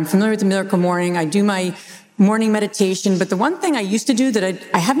reminder. I'm familiar with the Miracle Morning. I do my morning meditation, but the one thing I used to do that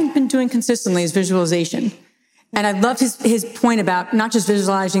I haven't been doing consistently is visualization. And I love his point about not just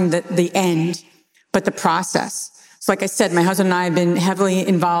visualizing the end, but the process. So like I said, my husband and I have been heavily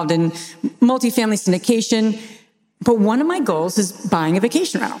involved in multifamily syndication, but one of my goals is buying a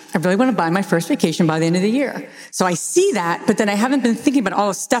vacation rental. I really want to buy my first vacation by the end of the year. So I see that, but then I haven't been thinking about all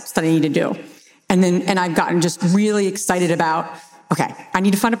the steps that I need to do. And I've gotten just really excited about, okay, I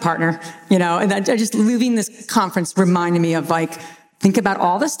need to find a partner, and I just leaving this conference reminded me of think about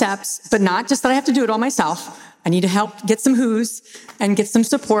all the steps, but not just that I have to do it all myself. I need to help get some who's and get some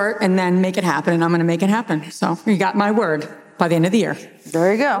support and then make it happen. And I'm going to make it happen. So you got my word by the end of the year.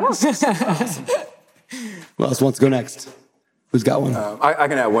 There you go. Who else wants to go next? Who's got one? I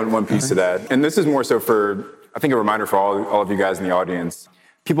can add one piece to that. And this is more so I think a reminder for all of you guys in the audience.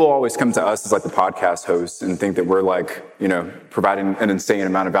 People always come to us as the podcast hosts and think that we're providing an insane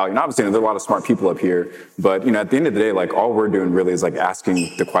amount of value. And obviously, there are a lot of smart people up here, but at the end of the day, all we're doing really is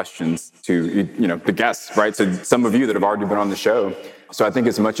asking the questions to the guests, right? So some of you that have already been on the show. So I think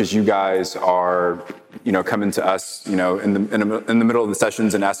as much as you guys are coming to us in the middle of the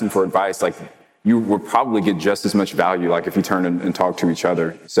sessions and asking for advice, you would probably get just as much value if you turn and talk to each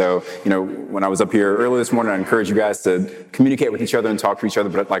other. So, when I was up here early this morning, I encourage you guys to communicate with each other and talk to each other,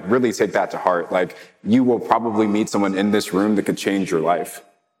 but really take that to heart. You will probably meet someone in this room that could change your life.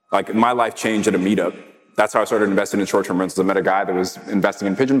 My life changed at a meetup. That's how I started investing in short-term rentals. I met a guy that was investing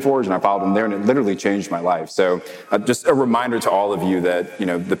in Pigeon Forge and I followed him there and it literally changed my life. So just a reminder to all of you that,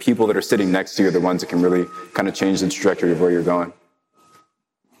 the people that are sitting next to you are the ones that can really kind of change the trajectory of where you're going.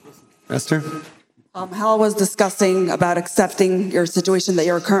 Esther? Hal was discussing about accepting your situation that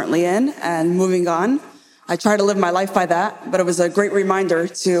you're currently in and moving on. I try to live my life by that, but it was a great reminder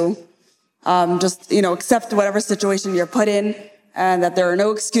to just accept whatever situation you're put in and that there are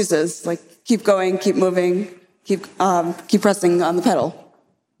no excuses. Keep going, keep moving, keep pressing on the pedal.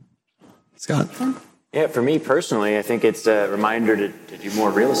 Scott? Yeah, for me personally, I think it's a reminder to do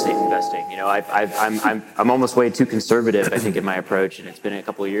more real estate investing. I'm almost way too conservative, I think, in my approach, and it's been a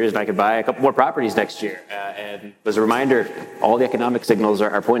couple of years, and I could buy a couple more properties next year. And it was a reminder, all the economic signals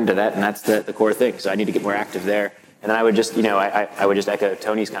are pointing to that, and that's the core thing. So I need to get more active there. And then I would just, I would just echo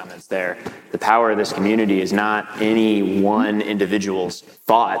Tony's comments there. The power of this community is not any one individual's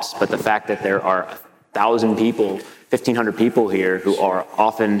thoughts, but the fact that there are 1,000 people, 1,500 people here who are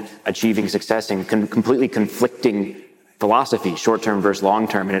often achieving success in completely conflicting philosophy, short-term versus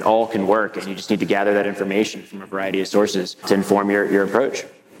long-term, and it all can work. And you just need to gather that information from a variety of sources to inform your approach.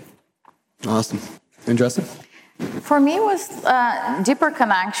 Awesome. And Justin? For me, it was deeper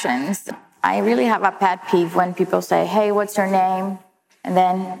connections. I really have a pet peeve when people say, hey, what's your name? And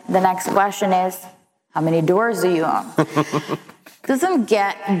then the next question is, how many doors do you own? Doesn't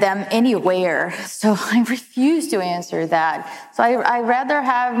get them anywhere. So I refuse to answer that. So I rather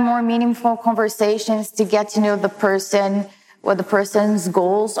have more meaningful conversations to get to know the person, what the person's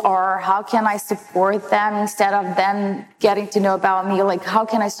goals are, how can I support them instead of them getting to know about me, how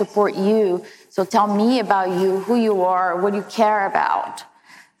can I support you? So tell me about you, who you are, what you care about.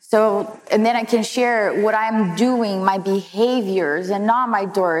 So, and then I can share what I'm doing, my behaviors, and not my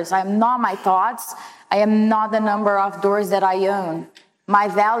doors. I'm not my thoughts. I am not the number of doors that I own. My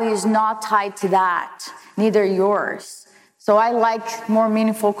value is not tied to that, neither yours. So I like more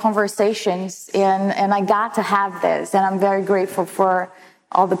meaningful conversations, and I got to have this, and I'm very grateful for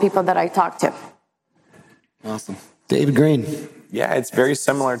all the people that I talked to. Awesome. David Green. Yeah, it's very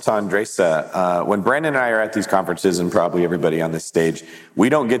similar to Andresa. When Brandon and I are at these conferences, and probably everybody on this stage, we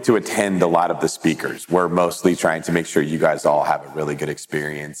don't get to attend a lot of the speakers. We're mostly trying to make sure you guys all have a really good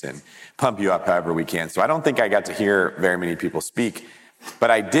experience and pump you up however we can. So I don't think I got to hear very many people speak.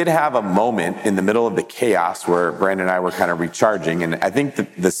 But I did have a moment in the middle of the chaos where Brandon and I were kind of recharging. And I think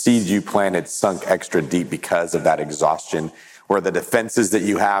that the seeds you planted sunk extra deep because of that exhaustion, or the defenses that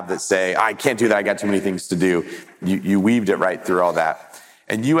you have that say, I can't do that, I got too many things to do. You weaved it right through all that.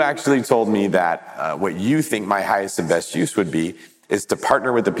 And you actually told me that what you think my highest and best use would be is to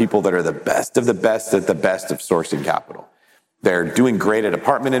partner with the people that are the best of the best at the best of sourcing capital. They're doing great at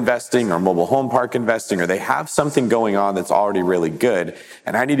apartment investing or mobile home park investing, or they have something going on that's already really good.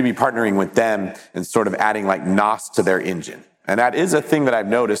 And I need to be partnering with them and sort of adding like NOS to their engine. And that is a thing that I've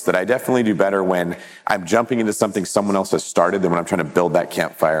noticed that I definitely do better when I'm jumping into something someone else has started than when I'm trying to build that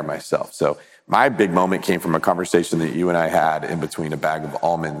campfire myself. So my big moment came from a conversation that you and I had in between a bag of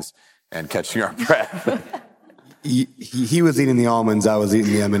almonds and catching our breath. He was eating the almonds, I was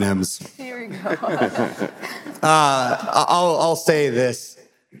eating the M&Ms. Here we go. I'll say this.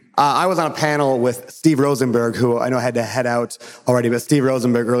 I was on a panel with Steve Rosenberg, who I know had to head out already, but Steve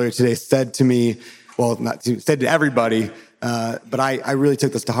Rosenberg earlier today said to me, well, said to everybody, but I really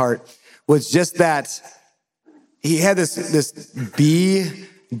took this to heart, was just that he had this be,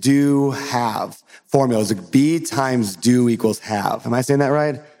 do, have formula. It was like be times do equals have. Am I saying that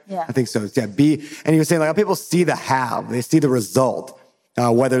right? Yeah. I think so. Yeah, be. And he was saying like people see the have, they see the result.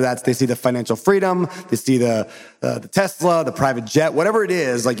 Whether that's they see the financial freedom, they see the Tesla, the private jet, whatever it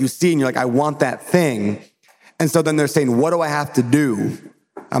is, like you see and you're like, I want that thing. And so then they're saying, what do I have to do?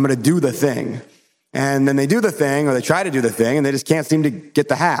 I'm going to do the thing. And then they do the thing, or they try to do the thing, and they just can't seem to get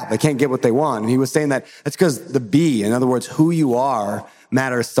the have. They can't get what they want. And he was saying that it's because the be, in other words, who you are,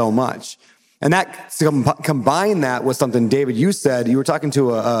 matters so much. And that combine that with something, David, you said, you were talking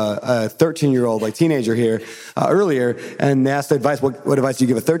to a 13-year-old, like teenager here earlier, and they asked advice, what advice do you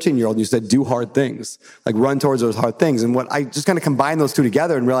give a 13-year-old? And you said, do hard things, like run towards those hard things. And what I just kind of combined those two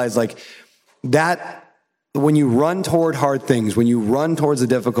together and realized like that when you run toward hard things, when you run towards the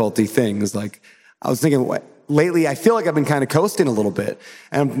difficulty things, like I was thinking lately, I feel like I've been kind of coasting a little bit.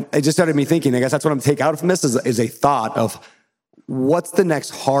 And it just started me thinking, I guess that's what I'm taking out from this is a thought of what's the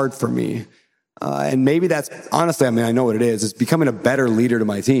next hard for me? And maybe that's, honestly, I mean, I know what it is. It's becoming a better leader to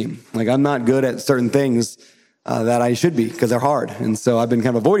my team. Like, I'm not good at certain things that I should be because they're hard. And so I've been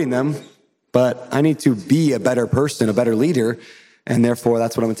kind of avoiding them. But I need to be a better person, a better leader. And therefore,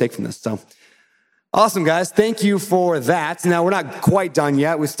 that's what I'm going to take from this. So awesome, guys. Thank you for that. Now, we're not quite done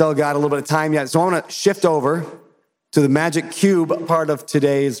yet. We still got a little bit of time yet. So I want to shift over to the Magic Cube part of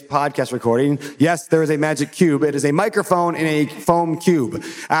today's podcast recording. Yes, there is a Magic Cube. It is a microphone in a foam cube.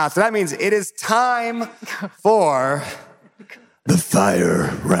 So that means it is time for the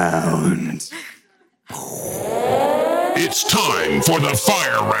fire round. It's time for the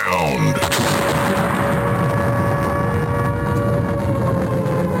fire round.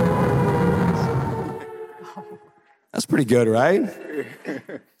 That's pretty good, right?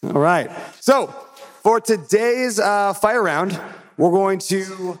 All right. So, for today's fire round, we're going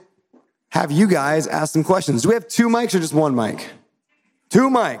to have you guys ask some questions. Do we have two mics or just one mic? Two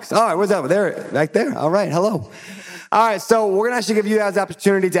mics. All right, where's that? There, back there. All right, hello. All right, so we're going to actually give you guys the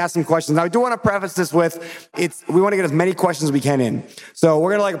opportunity to ask some questions. Now, I do want to preface this with, we want to get as many questions as we can in. So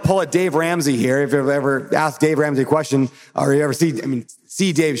we're going to pull a Dave Ramsey here. If you've ever asked Dave Ramsey a question, or you ever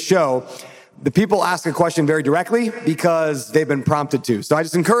see Dave's show, the people ask a question very directly because they've been prompted to. So I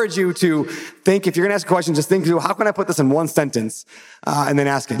just encourage you to think, if you're going to ask a question, just think through, how can I put this in one sentence and then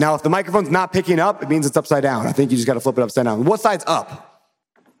ask it? Now, if the microphone's not picking up, it means it's upside down. I think you just got to flip it upside down. What side's up?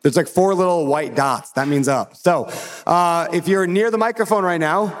 There's like 4 little white dots. That means up. So if you're near the microphone right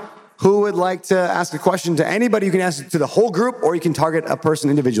now, who would like to ask a question to anybody? You can ask it to the whole group, or you can target a person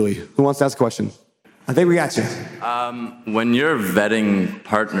individually. Who wants to ask a question? I think we got you. When you're vetting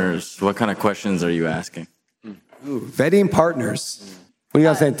partners, what kind of questions are you asking? Ooh, vetting partners. What do you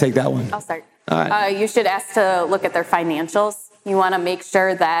guys say? Take that one. I'll start. All right. You should ask to look at their financials. You want to make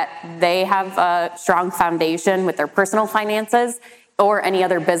sure that they have a strong foundation with their personal finances or any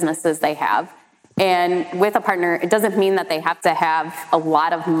other businesses they have. And with a partner, it doesn't mean that they have to have a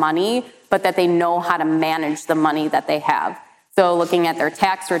lot of money, but that they know how to manage the money that they have. So looking at their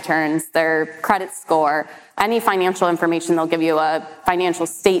tax returns, their credit score, any financial information, they'll give you a financial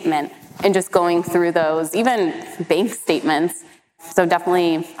statement, and just going through those, even bank statements, So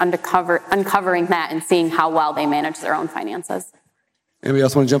definitely uncovering that and seeing how well they manage their own finances. Anybody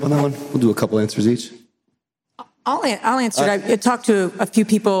else want to jump on that one? We'll do a couple answers each. I'll answer it. I talked to a few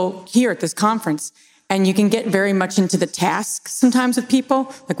people here at this conference, and you can get very much into the task sometimes with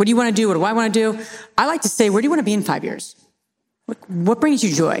people. Like, what do you want to do? What do I want to do? I like to say, where do you want to be in 5 years? What brings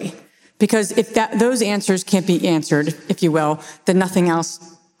you joy? Because if those answers can't be answered, if you will, then nothing else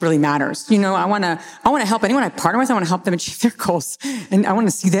really matters. You know, I want to help anyone I partner with. I want to help them achieve their goals, and I want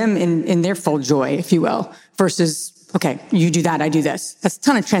to see them in their full joy, if you will, versus, okay, you do that, I do this. That's a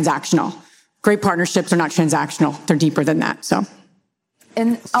ton of transactional. Great partnerships are not transactional. They're deeper than that. So,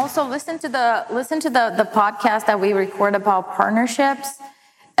 and also listen to the podcast that we record about partnerships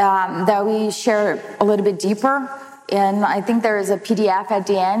that we share a little bit deeper. And I think there is a PDF at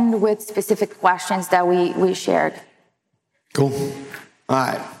the end with specific questions that we shared. Cool. All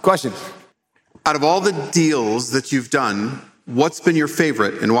right. Question. Out of all the deals that you've done, what's been your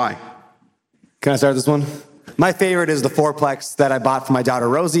favorite and why? Can I start this one? My favorite is the fourplex that I bought for my daughter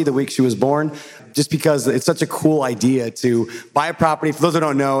Rosie the week she was born, just because it's such a cool idea to buy a property. For those who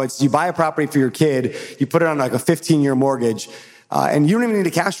don't know, it's you buy a property for your kid, you put it on like a 15-year mortgage, and you don't even need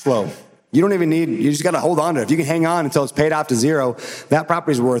a cash flow. You just got to hold on to it. If you can hang on until it's paid off to zero, that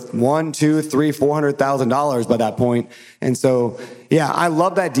property's worth $100,000, $200,000, $300,000, $400,000 by that point. And so, yeah, I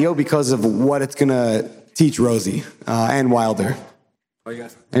love that deal because of what it's going to teach Rosie and Wilder. What you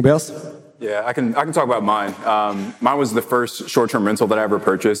guys? Anybody else? Yeah, I can talk about mine. Mine was the first short-term rental that I ever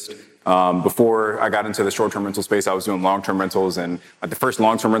purchased. Before I got into the short-term rental space, I was doing long-term rentals, and the first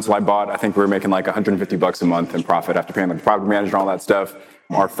long-term rental I bought, I think we were making like $150 a month in profit after paying like the property manager and all that stuff.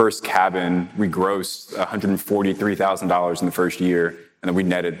 Our first cabin, we grossed $143,000 in the first year, and then we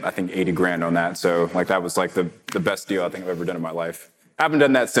netted, I think, $80,000 on that. So like that was like the best deal I think I've ever done in my life. I haven't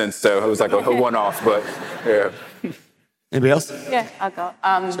done that since, so it was like a one-off, but yeah. Anybody else? Yeah, I'll go.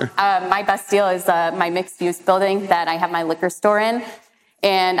 Sure. My best deal is my mixed-use building that I have my liquor store in.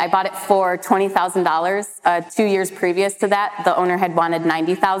 And I bought it for $20,000. 2 years previous to that, the owner had wanted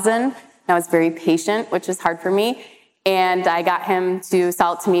 $90,000. I was very patient, which is hard for me. And I got him to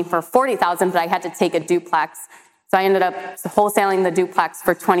sell it to me for $40,000, but I had to take a duplex. So I ended up wholesaling the duplex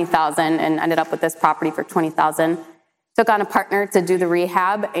for $20,000 and ended up with this property for $20,000. Took on a partner to do the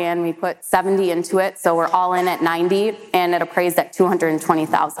rehab, and we put 70 into it. So we're all in at 90, and it appraised at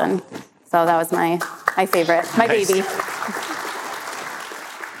 $220,000. So that was my favorite, my baby.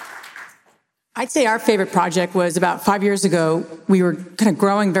 I'd say our favorite project was about 5 years ago. We were kind of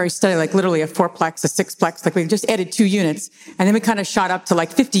growing very steadily, like literally a fourplex, a sixplex. Like we just added 2 units, and then we kind of shot up to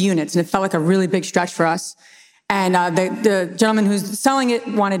like 50 units, and it felt like a really big stretch for us. And the gentleman who's selling it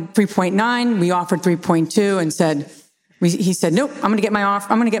wanted 3.9. We offered 3.2 and said, he said, nope, I'm going to get my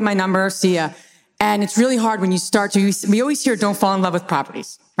offer. I'm going to get my number. See ya. And it's really hard when you start to, we always hear don't fall in love with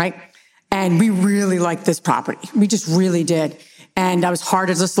properties, right? And we really liked this property. We just really did. And that was hard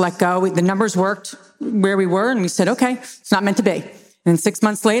to just let go. The numbers worked where we were, and we said, okay, it's not meant to be. And 6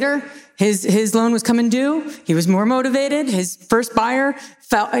 months later, his loan was coming due. He was more motivated. His first buyer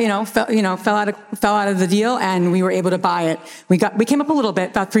fell out of the deal, and we were able to buy it. We came up a little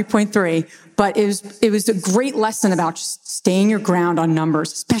bit, about 3.3, but it was a great lesson about just staying your ground on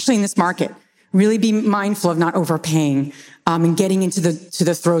numbers, especially in this market. Really be mindful of not overpaying and getting into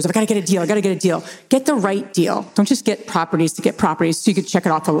the throes of, I got to get a deal. Get the right deal. Don't just get properties to get properties so you could check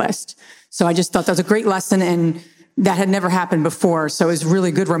it off the list. So I just thought that was a great lesson, and that had never happened before. So it was a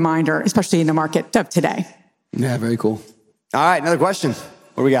really good reminder, especially in the market of today. Yeah, very cool. All right, another question.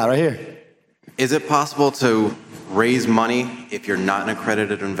 What do we got right here? Is it possible to raise money if you're not an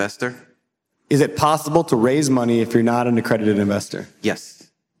accredited investor? Is it possible to raise money if you're not an accredited investor? Yes.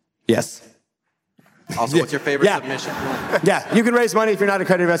 Yes. Also, what's your favorite submission? Yeah, you can raise money if you're not an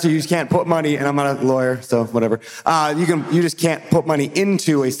accredited investor. You just can't put money, and I'm not a lawyer, so whatever. You just can't put money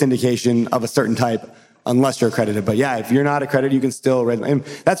into a syndication of a certain type unless you're accredited. But yeah, if you're not accredited, you can still raise money.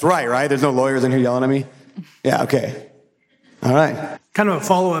 That's right? There's no lawyers in here yelling at me? Yeah, okay. All right. Kind of a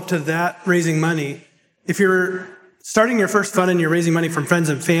follow-up to that, raising money. If you're starting your first fund and you're raising money from friends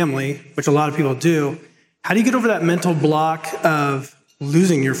and family, which a lot of people do, how do you get over that mental block of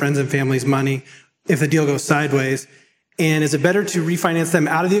losing your friends and family's money if the deal goes sideways? And is it better to refinance them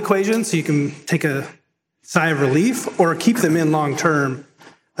out of the equation so you can take a sigh of relief, or keep them in long-term,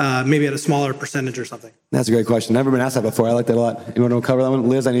 maybe at a smaller percentage or something? That's a great question. Never been asked that before. I like that a lot. You want to cover that one?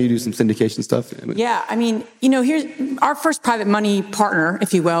 Liz, I know you do some syndication stuff. Yeah, I mean, here's our first private money partner,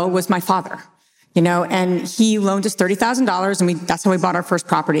 if you will, was my father, and he loaned us $30,000, and that's how we bought our first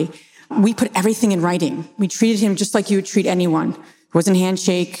property. We put everything in writing. We treated him just like you would treat anyone. It wasn't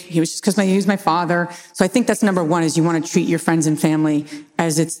handshake. He was just because he was my father. So I think that's number one, is you want to treat your friends and family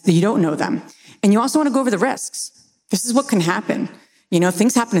as you don't know them. And you also want to go over the risks. This is what can happen.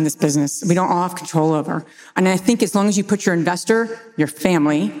 Things happen in this business we don't all have control over. And I think as long as you put your investor, your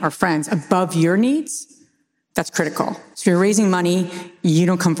family, or friends above your needs, that's critical. So if you're raising money, you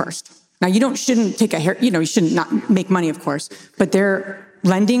don't come first. Now, shouldn't take a hair, you shouldn't not make money, of course, but they're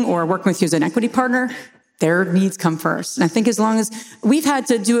lending or working with you as an equity partner, their needs come first. And I think as long as we've had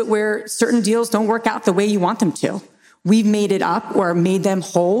to do it where certain deals don't work out the way you want them to, we've made it up or made them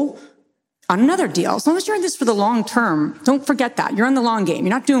whole on another deal. As long as you're in this for the long term, don't forget that. You're on the long game.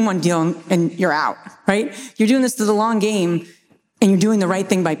 You're not doing one deal and you're out, right? You're doing this to the long game and you're doing the right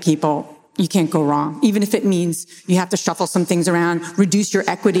thing by people. You can't go wrong, even if it means you have to shuffle some things around, reduce your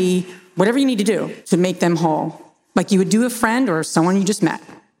equity, whatever you need to do to make them whole. Like you would do a friend or someone you just met.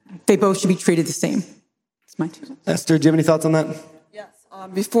 They both should be treated the same. That's my 2 cents. Esther, do you have any thoughts on that? Yes.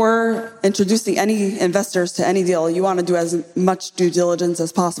 Before introducing any investors to any deal, you want to do as much due diligence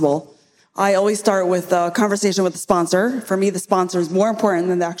as possible. I always start with a conversation with the sponsor. For me, the sponsor is more important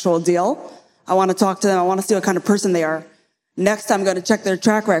than the actual deal. I want to talk to them. I want to see what kind of person they are. Next, I'm going to check their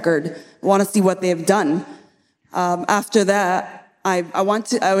track record. I want to see what they've done. After that, I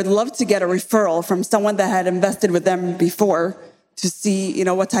would love to get a referral from someone that had invested with them before to see,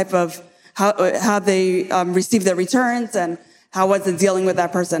 what type of, how they received their returns and how was it dealing with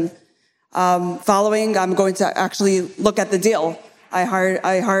that person. Following, I'm going to actually look at the deal. I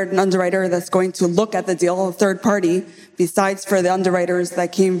hired an underwriter that's going to look at the deal, a third party, besides for the underwriters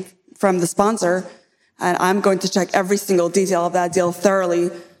that came from the sponsor. And I'm going to check every single detail of that deal thoroughly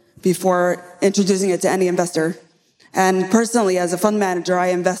before introducing it to any investor. And personally, as a fund manager, I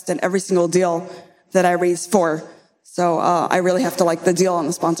invest in every single deal that I raise for. So I really have to like the deal and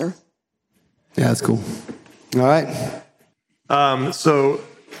the sponsor. Yeah, that's cool. All right. So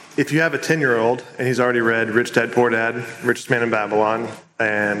if you have a 10-year-old and he's already read Rich Dad, Poor Dad, Richest Man in Babylon,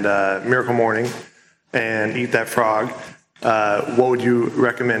 and Miracle Morning, and Eat That Frog, what would you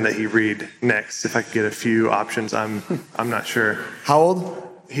recommend that he read next? If I could get a few options, I'm not sure. How old?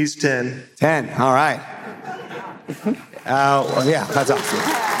 He's 10. 10. All right. Well, yeah, that's awesome.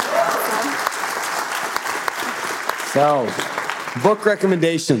 So, book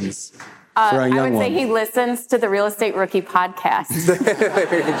recommendations for a young one. I would say he listens to the Real Estate Rookie podcast.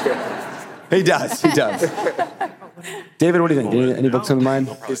 He does. David, what do you think? Any books in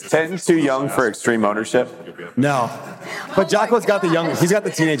mind? Is 10 too young for extreme ownership? No. But Jocko's got he's got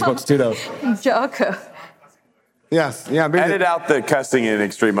the teenage books too, though. Jocko. Yes. Yeah. Edit out the cussing in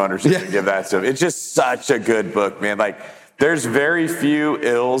extreme ownership and give that stuff. It's just such a good book, man. Like, there's very few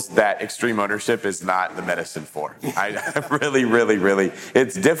ills that extreme ownership is not the medicine for. I really,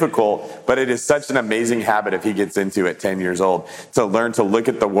 it's difficult, but it is such an amazing habit if he gets into at 10 years old to learn to look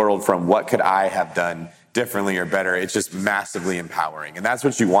at the world from what could I have done differently or better. It's just massively empowering. And that's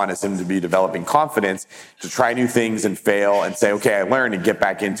what you want, is him to be developing confidence to try new things and fail and say, okay, I learned, and get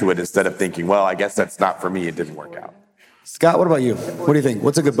back into it instead of thinking, well, I guess that's not for me. It didn't work out. Scott, what about you? What do you think?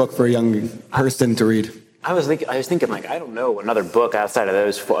 What's a good book for a young person to read? I was thinking, like, I don't know another book outside of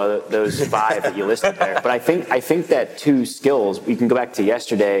those 5 that you listed there. But I think that 2 skills, we can go back to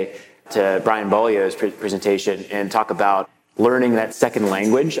yesterday to Brian Bolio's presentation and talk about learning that second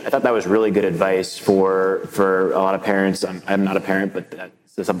language. I thought that was really good advice for a lot of parents. I'm not a parent, but that's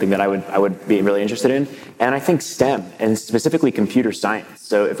something that I would be really interested in. And I think STEM, and specifically computer science.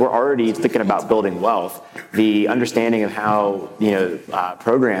 So if we're already thinking about building wealth, the understanding of how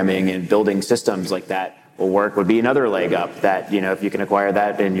programming and building systems like that will work would be another leg up. That if you can acquire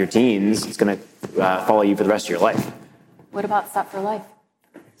that in your teens, it's going to follow you for the rest of your life. What about Set for Life?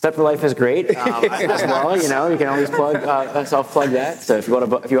 Set for Life is great as well. You can always self-plug that. So if you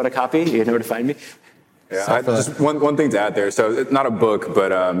want a copy, you know where to find me. Yeah, just one thing to add there. So it's not a book,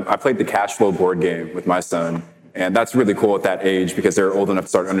 but I played the cash flow board game with my son. And that's really cool at that age because they're old enough to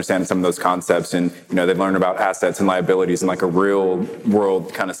start understanding some of those concepts. And, they learn about assets and liabilities in like a real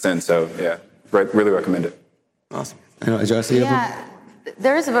world kind of sense. So, yeah, really recommend it. Awesome. Yeah,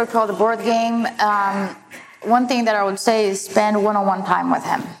 there is a book called The Board Game. One thing that I would say is spend one-on-one time with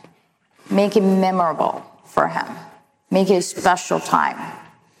him. Make it memorable for him. Make it a special time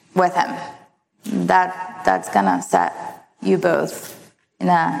with him. That's gonna set you both in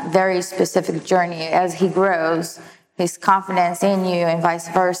a very specific journey. As he grows, his confidence in you and vice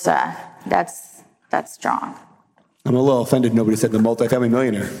versa, that's strong. I'm a little offended nobody said The Multifamily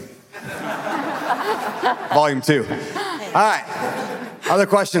Millionaire. Volume 2. All right. Other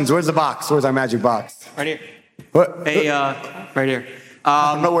questions? Where's the box? Where's our magic box? Right here. What? Hey, right here.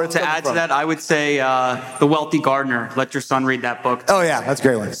 To add to that, I would say The Wealthy Gardener. Let your son read that book. Oh, yeah, that's a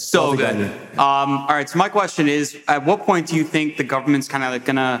great one. So good. All right, so my question is, at what point do you think the government's kind of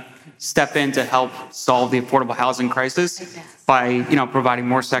going to step in to help solve the affordable housing crisis by, providing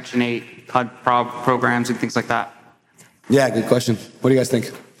more Section 8 programs and things like that? Yeah, good question. What do you guys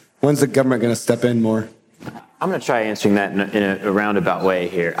think? When's the government going to step in more? I'm going to try answering that in a roundabout way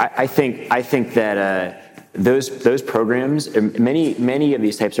here. I think that those programs, many of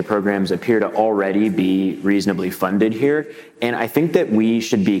these types of programs appear to already be reasonably funded here, and I think that we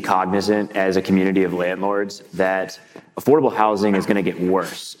should be cognizant as a community of landlords that affordable housing is going to get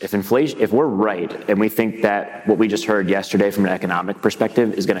worse. If we're right, and we think that what we just heard yesterday from an economic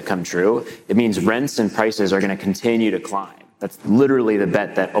perspective is going to come true, it means rents and prices are going to continue to climb. That's literally the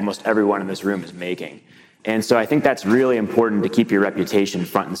bet that almost everyone in this room is making. And so I think that's really important to keep your reputation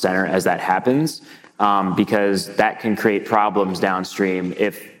front and center as that happens, because that can create problems downstream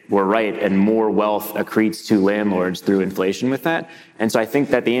if we're right and more wealth accretes to landlords through inflation with that. And so I think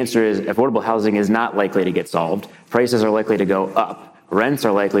that the answer is affordable housing is not likely to get solved. Prices are likely to go up. Rents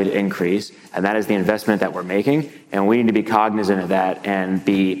are likely to increase. And that is the investment that we're making. And we need to be cognizant of that and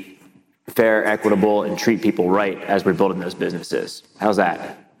be fair, equitable, and treat people right as we're building those businesses. How's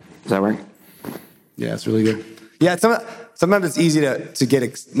that? Does that work? Yeah, it's really good. Yeah, sometimes it's easy to get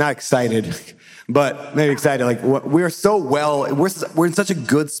not excited, but maybe excited. Like we're in such a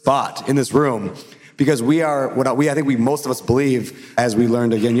good spot in this room because we are I think most of us believe, as we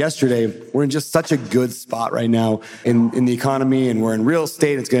learned again yesterday, we're in just such a good spot right now in the economy, and we're in real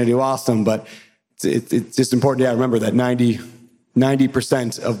estate. It's going to do awesome, but it's just important to remember that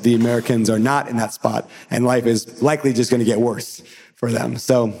 90% of the Americans are not in that spot, and life is likely just going to get worse for them.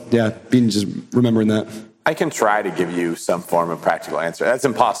 So yeah, just remembering that. I can try to give you some form of practical answer. That's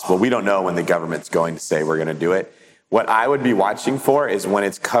impossible. We don't know when the government's going to say we're going to do it. What I would be watching for is when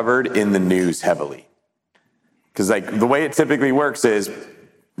it's covered in the news heavily. Because the way it typically works is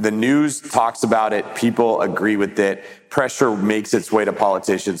the news talks about it, people agree with it, pressure makes its way to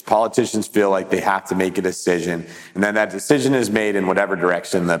politicians. Politicians feel like they have to make a decision, and then that decision is made in whatever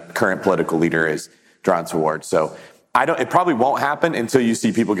direction the current political leader is drawn towards. So it probably won't happen until you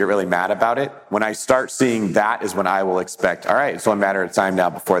see people get really mad about it. When I start seeing that is when I will expect, all right, it's only a matter of time now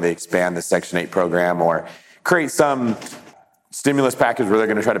before they expand the Section 8 program or create some stimulus package where they're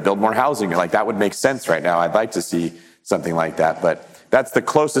going to try to build more housing. Like, that would make sense right now. I'd like to see something like that. But that's the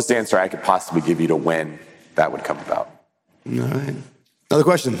closest answer I could possibly give you to when that would come about. All right. Another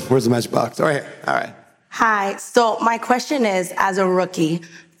question. Where's the magic box? All right. Hi. So my question is, as a rookie,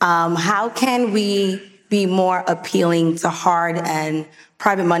 how can we be more appealing to hard and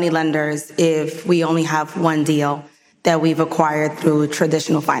private money lenders if we only have one deal that we've acquired through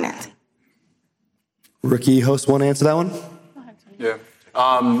traditional financing? Rookie host want to answer that one? Yeah.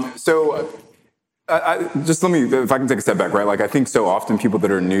 Just let me, if I can take a step back, right? Like, I think so often people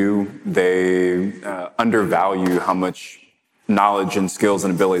that are new, they undervalue how much knowledge and skills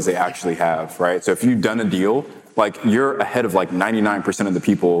and abilities they actually have, right? So if you've done a deal, like, you're ahead of 99% of the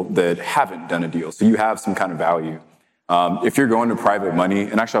people that haven't done a deal. So you have some kind of value. If you're going to private money,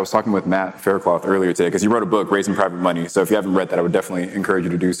 and actually I was talking with Matt Faircloth earlier today because he wrote a book, Raising Private Money. So if you haven't read that, I would definitely encourage you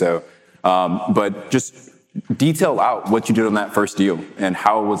to do so. But just detail out what you did on that first deal and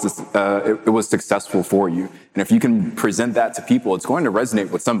how it was successful for you. And if you can present that to people, it's going to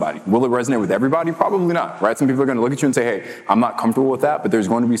resonate with somebody. Will it resonate with everybody? Probably not, right? Some people are going to look at you and say, hey, I'm not comfortable with that, but there's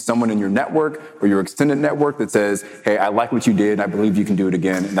going to be someone in your network or your extended network that says, hey, I like what you did, and I believe you can do it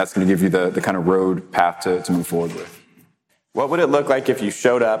again, and that's going to give you the kind of road path to move forward with. What would it look like if you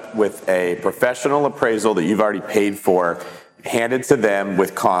showed up with a professional appraisal that you've already paid for, handed to them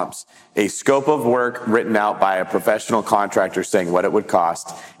with comps, a scope of work written out by a professional contractor saying what it would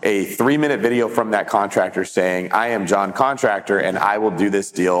cost, a 3-minute video from that contractor saying, I am John Contractor and I will do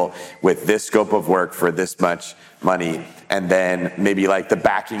this deal with this scope of work for this much money, and then maybe the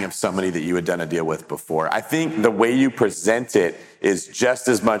backing of somebody that you had done a deal with before. I think the way you present it is just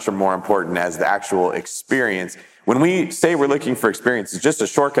as much or more important as the actual experience. When we say we're looking for experience, it's just a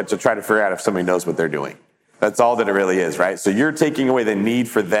shortcut to try to figure out if somebody knows what they're doing. That's all that it really is, right? So you're taking away the need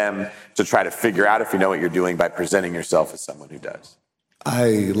for them to try to figure out if you know what you're doing by presenting yourself as someone who does.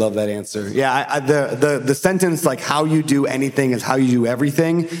 I love that answer. Yeah, the sentence, how you do anything is how you do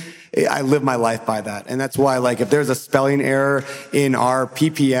everything, I live my life by that. And that's why, if there's a spelling error in our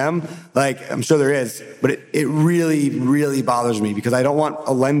PPM, I'm sure there is, but it really, really bothers me because I don't want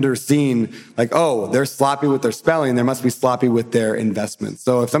a lender seeing, oh, they're sloppy with their spelling, they must be sloppy with their investments.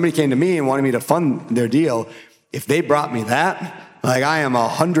 So if somebody came to me and wanted me to fund their deal, if they brought me that, I am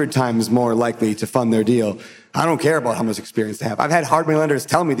 100 times more likely to fund their deal. I don't care about how much experience they have. I've had hard money lenders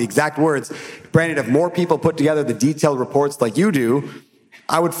tell me the exact words, Brandon, if more people put together the detailed reports like you do,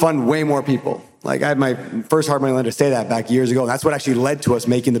 I would fund way more people. Like I had my first hard money lender say that back years ago. And that's what actually led to us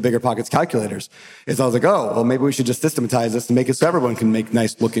making the Bigger Pockets calculators. Is I was like, oh, well, maybe we should just systematize this and make it so everyone can make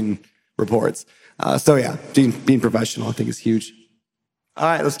nice looking reports. So yeah, being professional, I think is huge. All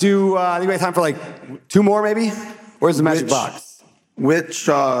right, let's do, I think we have time for like 2 more maybe. Where's the magic box? Which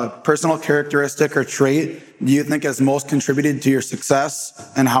personal characteristic or trait do you think has most contributed to your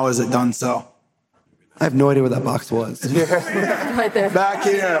success, and how has it done so? I have no idea what that box was. Right there. Back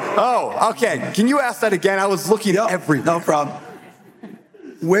here. Oh, okay. Can you ask that again? I was looking at everything. No problem.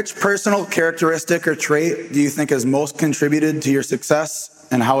 Which personal characteristic or trait do you think has most contributed to your success,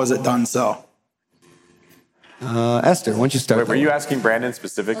 and how has it done so? Esther, why don't you start? Wait, were you asking Brandon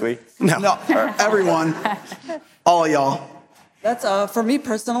specifically? No, everyone. All y'all. That's for me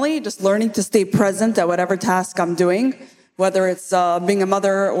personally, just learning to stay present at whatever task I'm doing, whether it's being a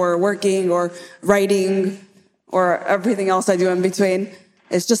mother or working or writing or everything else I do in between.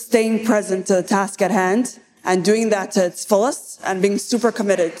 It's just staying present to the task at hand and doing that to its fullest and being super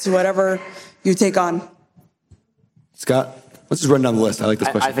committed to whatever you take on. Scott, let's just run down the list. I like this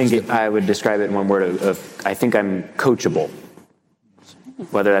question. I think I would describe it in one word of I think I'm coachable,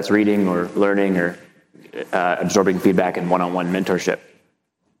 whether that's reading or learning or absorbing feedback and one-on-one mentorship.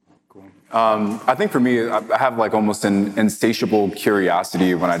 I think for me, I have like almost an insatiable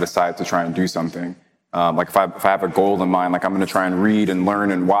curiosity when I decide to try and do something. Like if I have a goal in mind, like I'm going to try and read and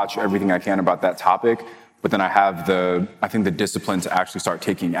learn and watch everything I can about that topic. But then I have the discipline to actually start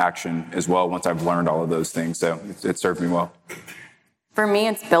taking action as well once I've learned all of those things. So it served me well. For me,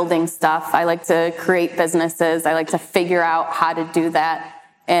 it's building stuff. I like to create businesses. I like to figure out how to do that.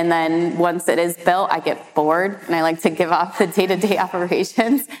 And then once it is built, I get bored and I like to give up the day-to-day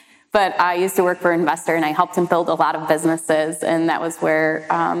operations. But I used to work for an investor and I helped him build a lot of businesses. And that was where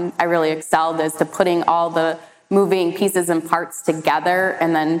I really excelled, is to putting all the moving pieces and parts together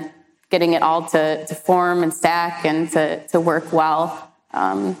and then getting it all to form and stack and to work well.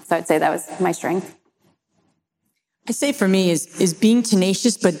 So I'd say that was my strength. I say for me is being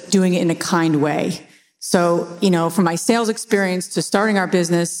tenacious, but doing it in a kind way. So, from my sales experience to starting our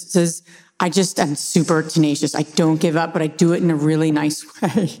businesses, I'm super tenacious. I don't give up, but I do it in a really nice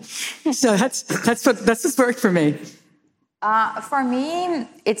way. So that's what's worked for me. For me,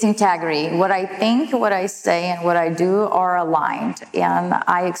 it's integrity. What I think, what I say, and what I do are aligned. And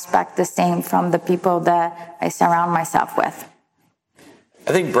I expect the same from the people that I surround myself with.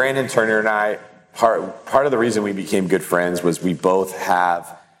 I think Brandon Turner and I, part of the reason we became good friends was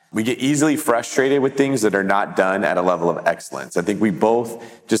we get easily frustrated with things that are not done at a level of excellence. I think we both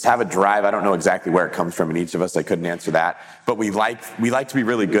just have a drive. I don't know exactly where it comes from in each of us. I couldn't answer that. But we like to be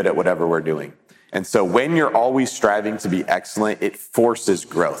really good at whatever we're doing. And so when you're always striving to be excellent, it forces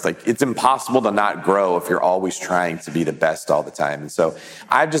growth. Like it's impossible to not grow if you're always trying to be the best all the time. And so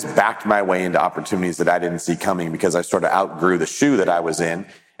I've just backed my way into opportunities that I didn't see coming because I sort of outgrew the shoe that I was in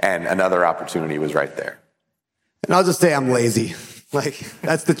and another opportunity was right there. And I'll just say I'm lazy. Like,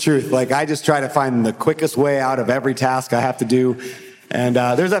 that's the truth. Like, I just try to find the quickest way out of every task I have to do. And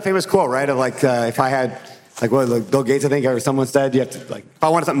there's that famous quote, right? Of like, if I had, Bill Gates, I think, or someone said, you have to, if I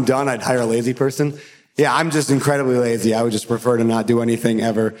wanted something done, I'd hire a lazy person. Yeah, I'm just incredibly lazy. I would just prefer to not do anything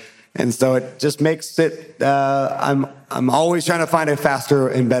ever. And so it just makes it, I'm always trying to find a faster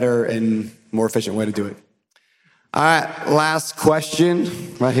and better and more efficient way to do it. All right, last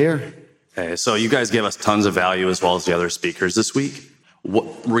question right here. Okay, so you guys gave us tons of value as well as the other speakers this week.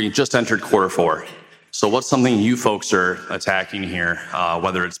 We just entered Q4. So what's something you folks are attacking here,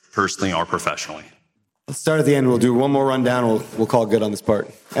 whether it's personally or professionally? Let's start at the end. We'll do one more rundown. We'll call it good on this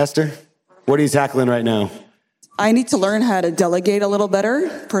part. Esther, what are you tackling right now? I need to learn how to delegate a little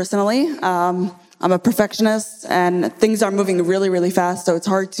better, personally. I'm a perfectionist, and things are moving really, really fast, so it's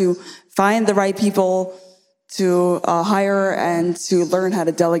hard to find the right people to hire and to learn how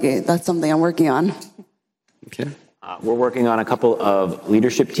to delegate. That's something I'm working on. Okay. We're working on a couple of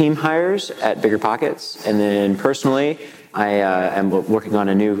leadership team hires at Bigger Pockets. And then personally, I am working on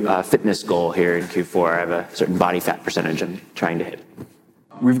a new fitness goal here in Q4. I have a certain body fat percentage I'm trying to hit.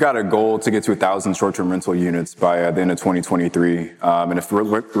 We've got a goal to get to 1,000 short-term rental units by the end of 2023. And if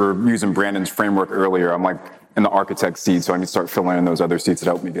we're using Brandon's framework earlier, I'm like in the architect seat, so I need to start filling in those other seats that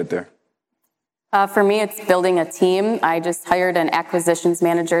help me get there. For me, it's building a team. I just hired an acquisitions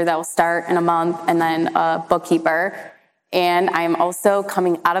manager that will start in a month, and then a bookkeeper. And I'm also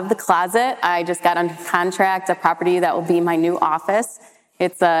coming out of the closet. I just got under contract a property that will be my new office.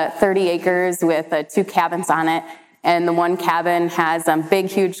 It's 30 acres with 2 cabins on it. And the one cabin has big,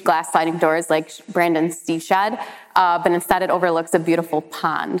 huge glass sliding doors like Brandon's sea shed, but instead it overlooks a beautiful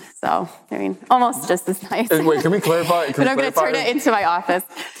pond. So, I mean, almost just as nice. Wait, can we clarify? But I'm going to turn it into my office.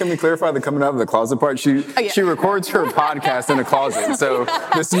 Can we clarify the coming out of the closet part? She records her podcast in a closet. So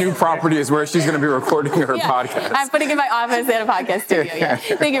this new property is where she's going to be recording her podcast. I'm putting in my office and a podcast studio. Yeah.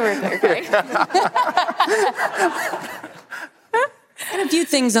 Thank you for clarifying. And a few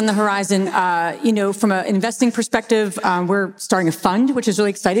things on the horizon. From an investing perspective, we're starting a fund, which is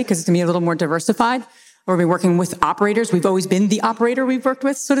really exciting because it's going to be a little more diversified. We'll be working with operators. We've always been the operator we've worked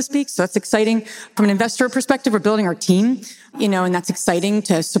with, so to speak. So that's exciting. From an investor perspective, we're building our team, and that's exciting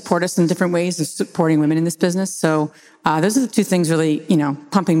to support us in different ways of supporting women in this business. So those are the two things really,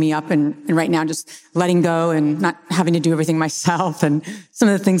 pumping me up. And right now, just letting go and not having to do everything myself and some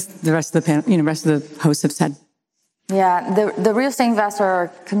of the things the rest of the panel, rest of the hosts have said. Yeah, the real estate investor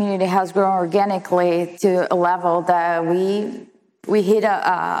community has grown organically to a level that we hit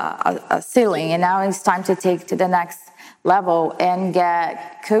a ceiling, and now it's time to take to the next level and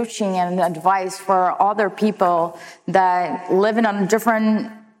get coaching and advice for other people that living on a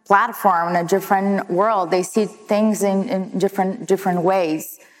different platform, in a different world. They see things in different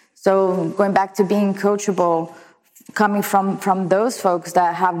ways. So going back to being coachable, coming from those folks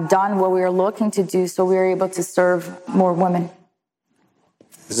that have done what we were looking to do, so we were able to serve more women.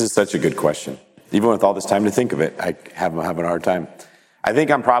 This is such a good question. Even with all this time to think of it, I'm having a hard time. I think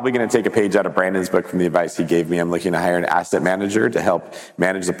I'm probably going to take a page out of Brandon's book from the advice he gave me. I'm looking to hire an asset manager to help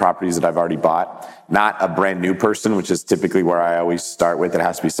manage the properties that I've already bought, not a brand new person, which is typically where I always start with. It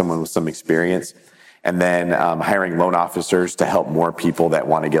has to be someone with some experience. And then hiring loan officers to help more people that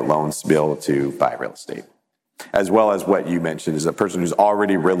want to get loans to be able to buy real estate. As well as what you mentioned is a person who's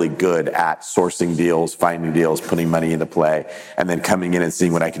already really good at sourcing deals, finding deals, putting money into play, and then coming in and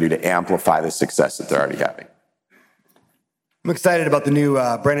seeing what I can do to amplify the success that they're already having. I'm excited about the new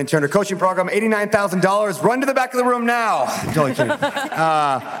Brandon Turner coaching program. $89,000. Run to the back of the room now. I'm totally kidding.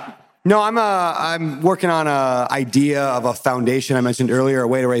 No, I'm working on an idea of a foundation I mentioned earlier, a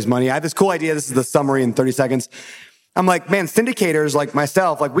way to raise money. I have this cool idea. This is the summary in 30 seconds. I'm like, man, syndicators like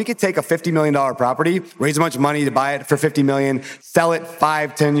myself, we could take a $50 million property, raise a bunch of money to buy it for $50 million, sell it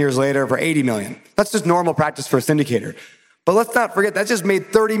 5-10 years later for $80 million. That's just normal practice for a syndicator. But let's not forget, that just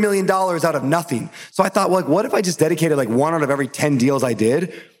made $30 million out of nothing. So I thought, what if I just dedicated one out of every 10 deals I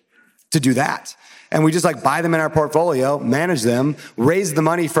did to do that? And we just buy them in our portfolio, manage them, raise the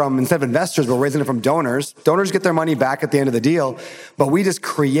money from, instead of investors, we're raising it from donors. Donors get their money back at the end of the deal, but we just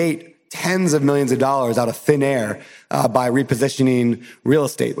create tens of millions of dollars out of thin air by repositioning real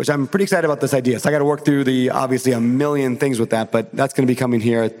estate, which I'm pretty excited about this idea. So I got to work through obviously a million things with that, but that's going to be coming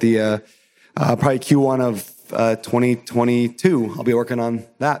here at the probably Q1 of 2022. I'll be working on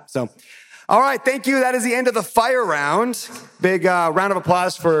that. So, all right, thank you. That is the end of the fire round. Big round of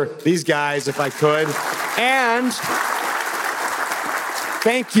applause for these guys, if I could. And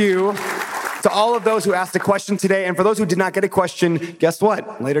thank you to all of those who asked a question today. And for those who did not get a question, guess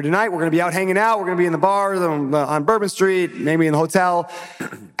what? Later tonight, we're going to be out hanging out. We're going to be in the bar on Bourbon Street, maybe in the hotel.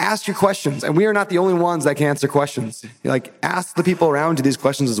 Ask your questions. And we are not the only ones that can answer questions. Ask the people around you these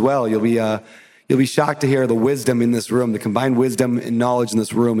questions as well. You'll be shocked to hear the wisdom in this room. The combined wisdom and knowledge in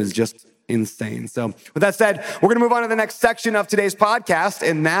this room is just insane. So with that said, we're going to move on to the next section of today's podcast.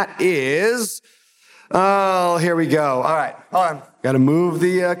 And that is, here we go. All right, hold on. Got to move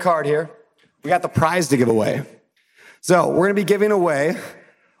the card here. We got the prize to give away. So we're going to be giving away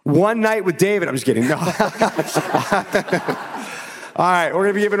One Night with David. I'm just kidding. No. All right, we're going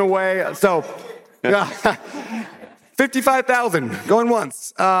to be giving away, so $55,000 going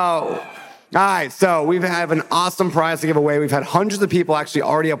once. All right, so we have an awesome prize to give away. We've had hundreds of people actually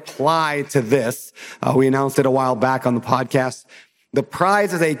already apply to this. We announced it a while back on the podcast. The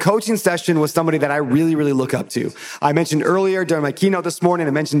prize is a coaching session with somebody that I really, really look up to. I mentioned earlier during my keynote this morning, I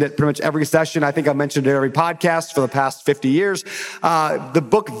mentioned it pretty much every session. I think I've mentioned it in every podcast for the past 50 years. The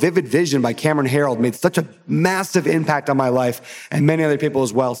book Vivid Vision by Cameron Herold made such a massive impact on my life and many other people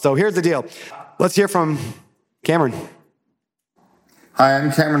as well. So here's the deal. Let's hear from Cameron. Hi,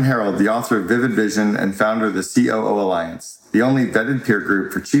 I'm Cameron Herold, the author of Vivid Vision and founder of the COO Alliance, the only vetted peer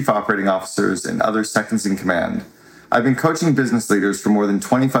group for chief operating officers and other seconds in command. I've been coaching business leaders for more than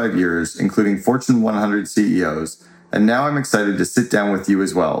 25 years, including Fortune 100 CEOs, and now I'm excited to sit down with you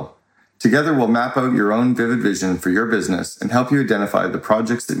as well. Together, we'll map out your own vivid vision for your business and help you identify the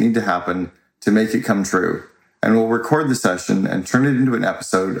projects that need to happen to make it come true. And we'll record the session and turn it into an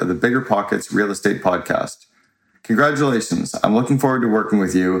episode of the Bigger Pockets Real Estate Podcast. Congratulations. I'm looking forward to working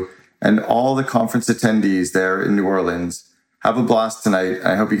with you and all the conference attendees there in New Orleans. Have a blast tonight.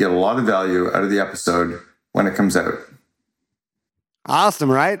 I hope you get a lot of value out of the episode. when it comes out. Awesome,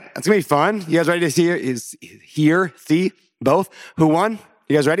 right? That's going to be fun. You guys ready to see both? Who won?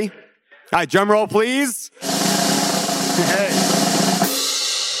 You guys ready? All right, drum roll, please. Hey.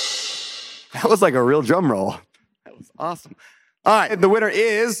 That was like a real drum roll. That was awesome. All right, the winner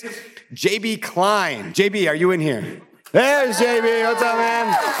is JB Klein. JB, are you in here? There's JB. What's up, man?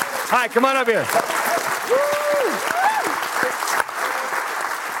 All right, come on up here.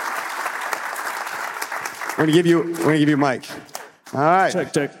 We're gonna give you a mic. All right.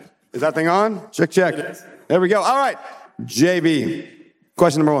 Check. Is that thing on? Check. There we go. All right. JB,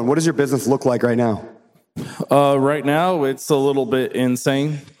 question number 1. What does your business look like right now? Right now, it's a little bit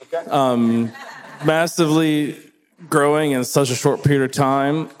insane. Massively growing in such a short period of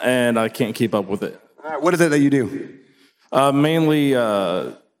time, and I can't keep up with it. All right. What is it that you do? Mainly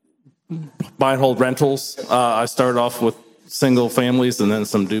buy and hold rentals. I started off with single families and then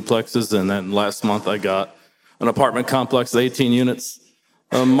some duplexes, and then last month I got an apartment complex, 18 units.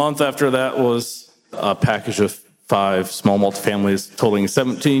 A month after that was a package of 5 small multifamilies totaling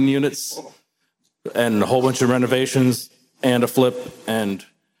 17 units and a whole bunch of renovations and a flip. And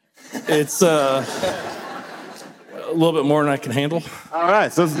it's a little bit more than I can handle. All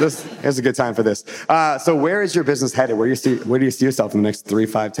right, so here's a good time for this. So where is your business headed? Where do you see yourself in the next 3,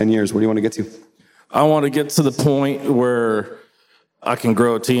 5, 10 years? Where do you want to get to? I want to get to the point where I can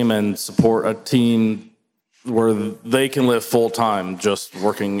grow a team and support a team where they can live full time just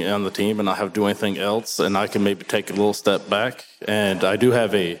working on the team and not have to do anything else, and I can maybe take a little step back. And I do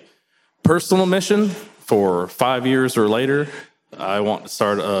have a personal mission for 5 years or later. I want to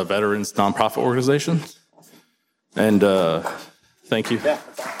start a veterans nonprofit organization. And thank you.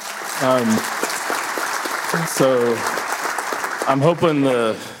 So I'm hoping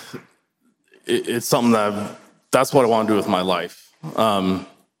it's something that's what I want to do with my life.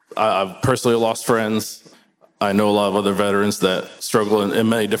 I've personally lost friends. I know a lot of other veterans that struggle in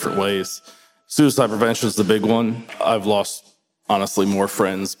many different ways. Suicide prevention is the big one. I've lost, honestly, more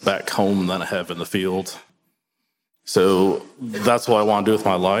friends back home than I have in the field. So that's what I want to do with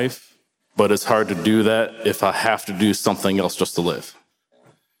my life. But it's hard to do that if I have to do something else just to live.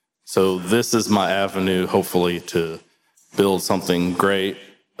 So this is my avenue, hopefully, to build something great,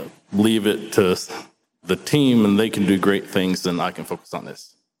 leave it to the team, and they can do great things, then I can focus on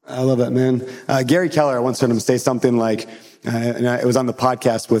this. I love that, man. Gary Keller, I once heard him say something like, and it was on the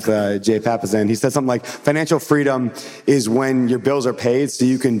podcast with Jay Papasan. He said something like, financial freedom is when your bills are paid so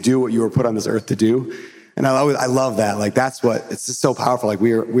you can do what you were put on this earth to do. And I love that. Like, that's what, it's just so powerful. Like,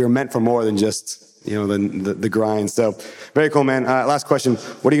 we are meant for more than just, the grind. So very cool, man. Last question.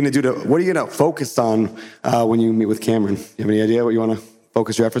 What are you going to do what are you going to focus on when you meet with Cameron? You have any idea what you want to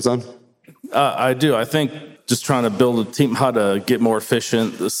focus your efforts on? I do. I think just trying to build a team, how to get more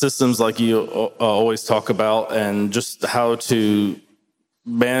efficient, the systems like you always talk about, and just how to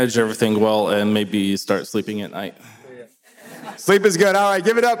manage everything well and maybe start sleeping at night. Sleep is good. All right,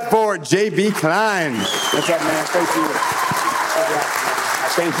 give it up for JB Klein. What's up, man? Thank you.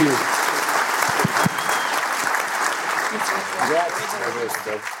 Thank you.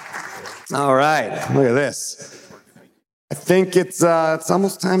 All right, look at this. I think it's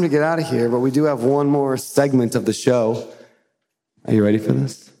almost time to get out of here, but we do have one more segment of the show. Are you ready for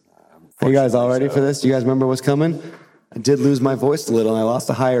this? Are you guys all ready for this? You guys remember what's coming? I did lose my voice a little, and I lost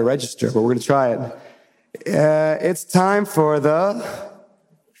a higher register, but we're going to try it. It's time for the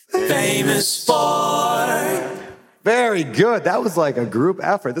Famous Four. Very good. That was like a group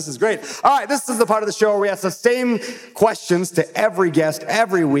effort. This is great. All right, this is the part of the show where we ask the same questions to every guest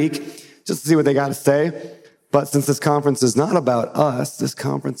every week, just to see what they got to say. But since this conference is not about us, this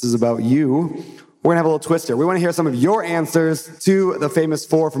conference is about you, we're going to have a little twist here. We want to hear some of your answers to the Famous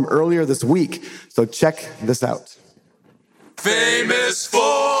Four from earlier this week. So check this out. Famous Four.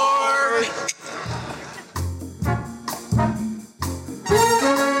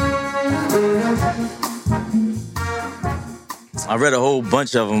 I read a whole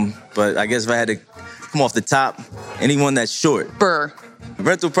bunch of them, but I guess if I had to come off the top, anyone that's short. Burr.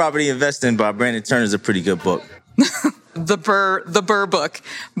 Rental Property Investing by Brandon Turner is a pretty good book. The Burr book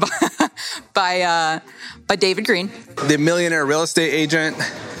by David Green. The Millionaire Real Estate Agent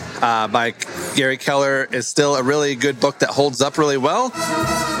by Gary Keller is still a really good book that holds up really well.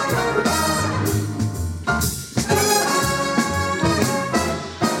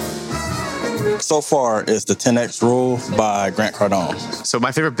 book so far is The 10X Rule by Grant Cardone. So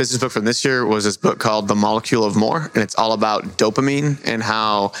my favorite business book from this year was this book called The Molecule of More, and it's all about dopamine and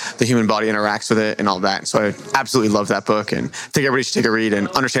how the human body interacts with it and all that. So I absolutely love that book, and I think everybody should take a read and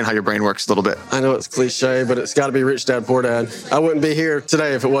understand how your brain works a little bit. I know it's cliche, but it's got to be Rich Dad, Poor Dad. I wouldn't be here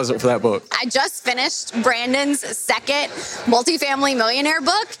today if it wasn't for that book. I just finished Brandon's second multifamily millionaire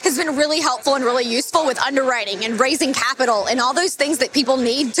book. Has been really helpful and really useful with underwriting and raising capital and all those things that people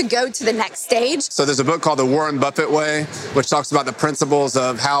need to go to the next stage. So there's a book called The Warren Buffett Way, which talks about the principles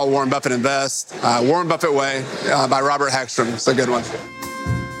of how Warren Buffett invests. Warren Buffett Way by Robert Hagstrom. It's a good one.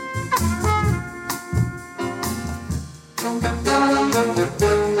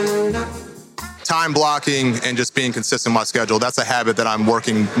 Time blocking and just being consistent with my schedule. That's a habit that I'm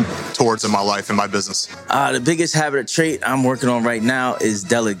working towards in my life and my business. The biggest habit or trait I'm working on right now is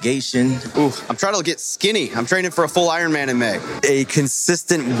delegation. I'm trying to get skinny. I'm training for a full Ironman in May. A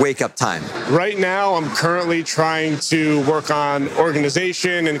consistent wake-up time. Right now, I'm currently trying to work on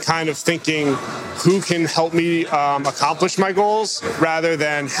organization and kind of thinking who can help me accomplish my goals rather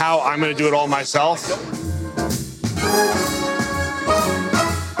than how I'm going to do it all myself.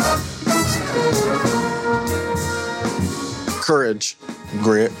 Courage.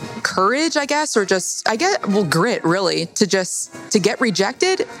 Grit. Courage, I guess, or grit, really, to get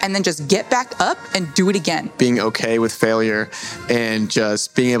rejected and then just get back up and do it again. Being okay with failure and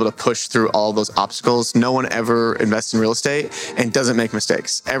just being able to push through all those obstacles. No one ever invests in real estate and doesn't make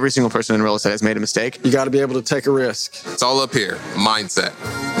mistakes. Every single person in real estate has made a mistake. You got to be able to take a risk. It's all up here. Mindset.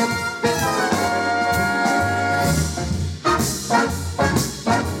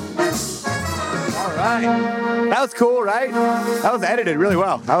 All right. That was cool, right? That was edited really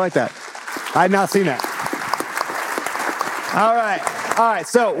well. I like that. I had not seen that. All right.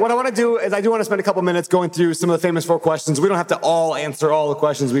 So what I want to do is I do want to spend a couple minutes going through some of the famous 4 questions. We don't have to all answer all the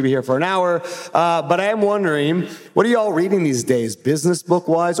questions. We'd be here for an hour. But I am wondering, what are y'all reading these days, business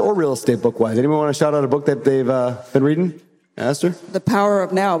book-wise or real estate book-wise? Anyone want to shout out a book that they've been reading? Esther? The Power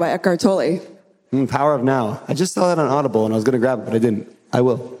of Now by Eckhart Tolle. Power of Now. I just saw that on Audible, and I was going to grab it, but I didn't. I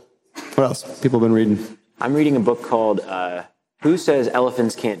will. What else? People have been reading. I'm reading a book called Who Says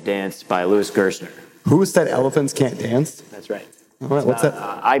Elephants Can't Dance by Louis Gerstner. Who Said Elephants Can't Dance? That's right. All right, what's that?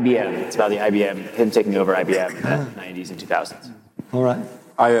 IBM. It's about the him taking over IBM in the 90s and 2000s. All right.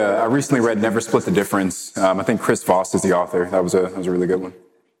 I recently read Never Split the Difference. I think Chris Voss is the author. That was a really good one.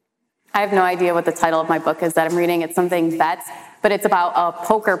 I have no idea what the title of my book is that I'm reading. It's something Bets, but it's about a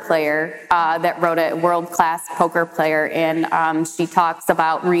poker player that wrote it, world-class poker player, and she talks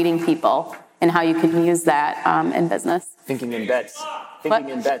about reading people and how you can use that in business. Thinking in Bets. Thinking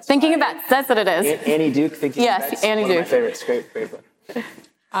in Bets. That's what it is. Annie Duke, Thinking in Bets. Yes, Annie Duke. One of my favorites. Great book.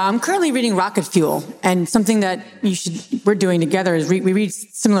 I'm currently reading Rocket Fuel, and something that we're doing together is we read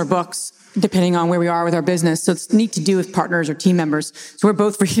similar books depending on where we are with our business. So it's neat to do with partners or team members. So we're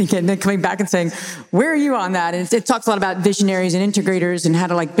both reading it and then coming back and saying, where are you on that? And it talks a lot about visionaries and integrators and how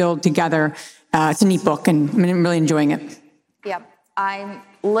to build together. It's a neat book, and I'm really enjoying it. Yeah, I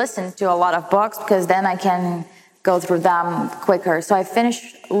listen to a lot of books because then I can go through them quicker. So I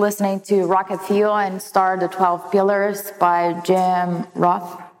finished listening to Rocket Fuel and started The 12 Pillars by Jim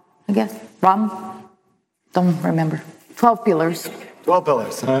Roth, I guess. Don't remember. 12 Pillars. 12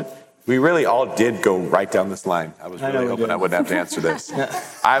 Pillars, all right. We really all did go right down this line. I was really hoping I wouldn't have to answer this.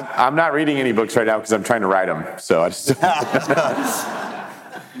 I'm not reading any books right now because I'm trying to write them. So I just...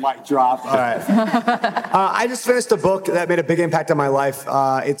 Mic drop. All right. I just finished a book that made a big impact on my life.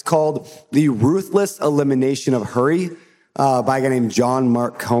 It's called The Ruthless Elimination of Hurry by a guy named John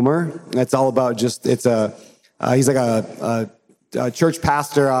Mark Comer. It's all about he's like a church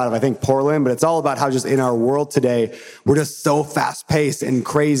pastor out of, I think, Portland, but it's all about how just in our world today, we're just so fast-paced and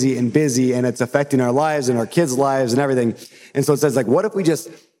crazy and busy, and it's affecting our lives and our kids' lives and everything. And so it says, what if we just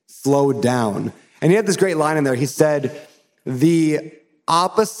slowed down? And he had this great line in there. He said, the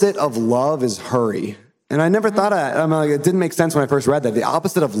opposite of love is hurry. And I never thought it didn't make sense when I first read that. The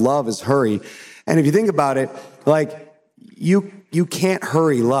opposite of love is hurry. And if you think about it, you can't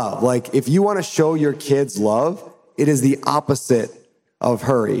hurry love. If you want to show your kids love, it is the opposite of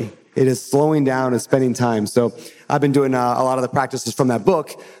hurry. It is slowing down and spending time. So I've been doing a lot of the practices from that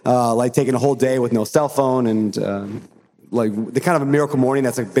book, like taking a whole day with no cell phone and the kind of a miracle morning.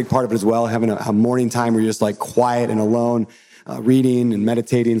 That's a big part of it as well, having a morning time where you're just quiet and alone, reading and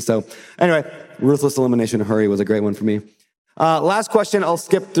meditating. So anyway, Ruthless Elimination of Hurry was a great one for me. Last question, I'll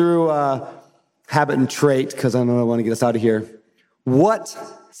skip through habit and trait because I know I want to get us out of here. What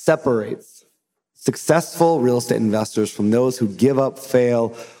separates successful real estate investors from those who give up,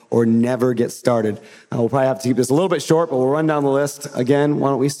 fail, or never get started. We'll probably have to keep this a little bit short, but we'll run down the list. Again, why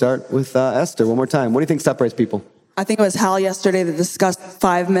don't we start with Esther one more time. What do you think separates people? I think it was Hal yesterday that discussed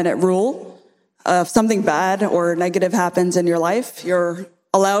 5-minute rule. If something bad or negative happens in your life, you're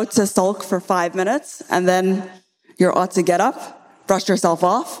allowed to sulk for 5 minutes, and then you're ought to get up, brush yourself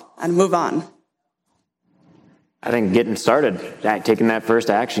off, and move on. I think getting started, taking that first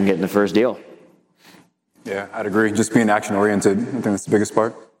action, getting the first deal. Yeah, I'd agree. Just being action-oriented, I think that's the biggest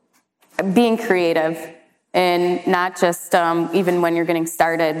part. Being creative, and not just even when you're getting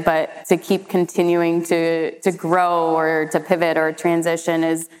started, but to keep continuing to grow or to pivot or transition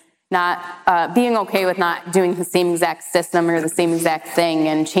is not being okay with not doing the same exact system or the same exact thing,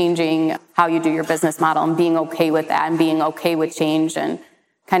 and changing how you do your business model, and being okay with that, and being okay with change, and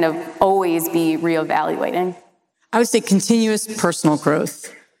kind of always be reevaluating. I would say continuous personal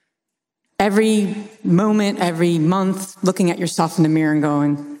growth. Every moment, every month, looking at yourself in the mirror and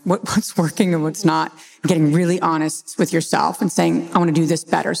going, what's working and what's not, and getting really honest with yourself and saying, I want to do this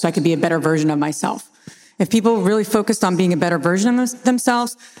better so I could be a better version of myself. If people really focused on being a better version of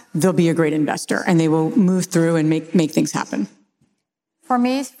themselves, they'll be a great investor, and they will move through and make things happen. For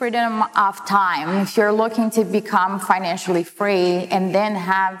me, it's freedom of time. If you're looking to become financially free and then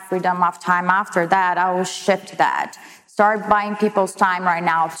have freedom of time after that, I will shift that. Start buying people's time right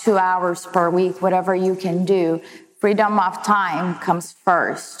now, 2 hours per week, whatever you can do. Freedom of time comes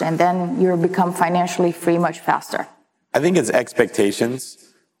first, and then you'll become financially free much faster. I think it's expectations.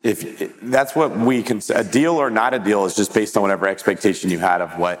 If that's what we can, a deal or not a deal is just based on whatever expectation you had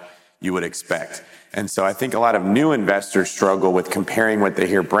of what you would expect. And so I think a lot of new investors struggle with comparing what they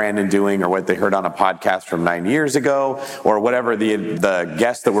hear Brandon doing or what they heard on a podcast from 9 years ago, or whatever the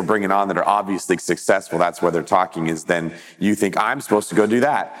guests that we're bringing on that are obviously successful. That's where they're talking is then you think I'm supposed to go do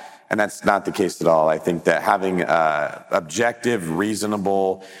that. And that's not the case at all. I think that having objective,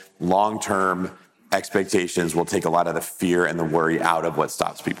 reasonable, long-term expectations will take a lot of the fear and the worry out of what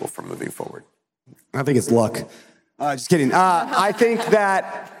stops people from moving forward. I think it's luck. Just kidding. I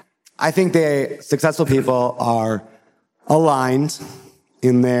think the successful people are aligned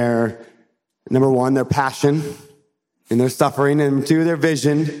in their, number one, their passion, in their suffering, and two, their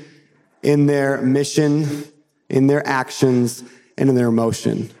vision, in their mission, in their actions, and in their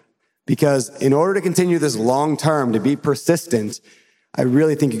emotion. Because in order to continue this long term, to be persistent, I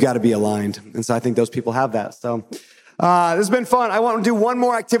really think you got to be aligned. And so I think those people have that. So this has been fun. I want to do one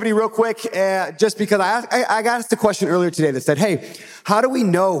more activity real quick, just because I got asked a question earlier today that said, hey, how do we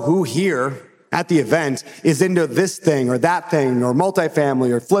know who here at the event is into this thing or that thing or multifamily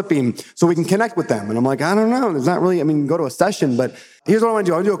or flipping so we can connect with them? And I'm like, I don't know. There's not really, go to a session, but here's what I want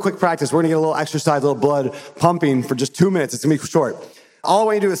to do. I'm going to do a quick practice. We're going to get a little exercise, a little blood pumping for just 2 minutes. It's going to be short. All I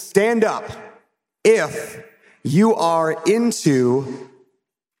want you to do is stand up if you are into,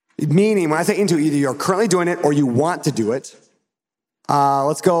 meaning when I say into, either you're currently doing it or you want to do it.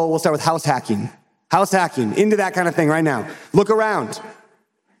 Let's go, we'll start with house hacking. House hacking, into that kind of thing right now. Look around.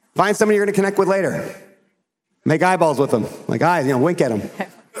 Find somebody you're going to connect with later. Make eyeballs with them. Like eyes, wink at them.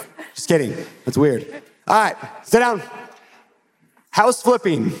 Just kidding. That's weird. All right, sit down. House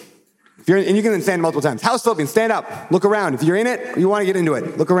flipping. And you can stand multiple times. House flipping, stand up. Look around. If you're in it, or you want to get into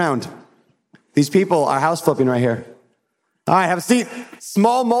it, look around. These people are house flipping right here. All right, have a seat.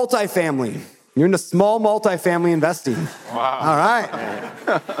 Small multifamily. You're into small multifamily investing. Wow. All right.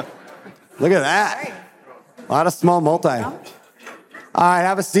 Look at that. A lot of small multi. All right,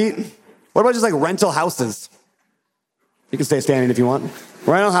 have a seat. What about just like rental houses? You can stay standing if you want.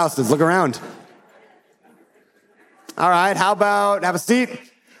 Rental houses, look around. All right, how about, have a seat.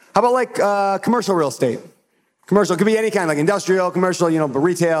 How about like commercial real estate? Commercial, it could be any kind, like industrial, commercial, but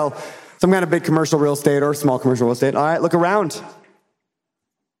retail, some kind of big commercial real estate or small commercial real estate. All right, look around.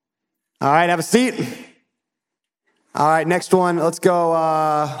 All right, have a seat. All right, next one. Let's go,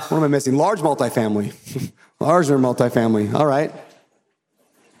 what am I missing? Large multifamily. Larger multifamily. All right.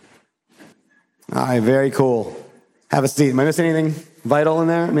 All right, very cool. Have a seat. Am I missing anything vital in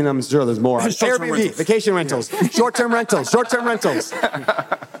there? I'm sure there's more. Airbnb, vacation rentals, short-term rentals.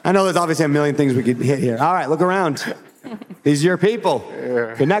 I know there's obviously a million things we could hit here. All right, look around. These are your people.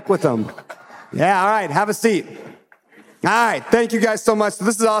 Yeah. Connect with them. Yeah, all right, have a seat. All right, thank you guys so much.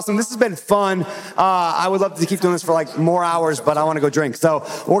 This is awesome. This has been fun. I would love to keep doing this for like more hours, but I want to go drink. So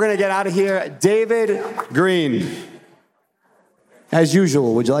we're going to get out of here. David Green, as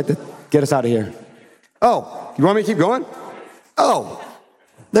usual, would you like to get us out of here? Oh, you want me to keep going? Oh,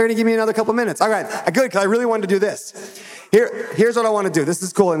 they're going to give me another couple minutes. All right, good, because I really wanted to do this. Here's what I want to do. This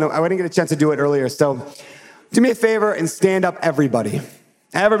is cool, and I didn't get a chance to do it earlier. So do me a favor and stand up, everybody.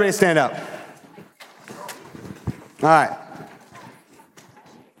 Everybody stand up. All right.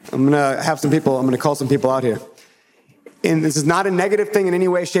 I'm going to call some people out here. And this is not a negative thing in any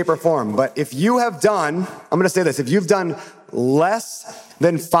way, shape, or form, but if you have done, I'm going to say this, if you've done less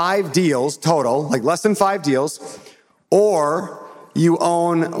than 5 deals total, like less than 5 deals, or you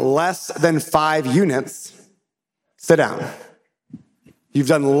own less than 5 units, sit down. You've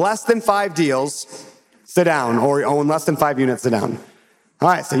done less than 5 deals, sit down, or you own less than 5 units, sit down. All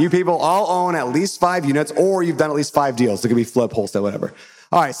right, so you people all own at least 5 units, or you've done at least 5 deals. It could be flip, wholesale, whatever.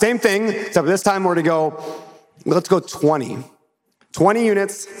 All right, same thing, except this time we're going to go, let's go 20. 20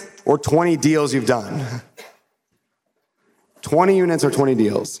 units or 20 deals you've done. 20 units or 20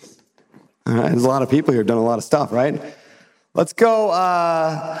 deals. All right, there's a lot of people here who've done a lot of stuff, right? Let's go,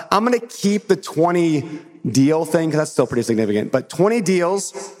 I'm going to keep the 20 deal thing because that's still pretty significant, but 20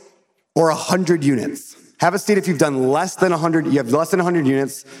 deals or 100 units. Have a seat if you've done less than 100, you have less than 100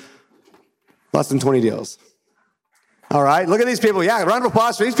 units, less than 20 deals. All right, look at these people. Yeah, round of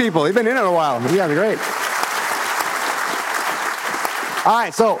applause for these people. They've been in it a while. Yeah, they're great. All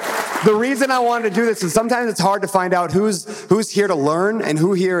right, so the reason I wanted to do this is sometimes it's hard to find out who's here to learn and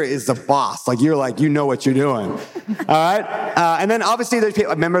who here is the boss. Like, you know what you're doing. All right? And then obviously there's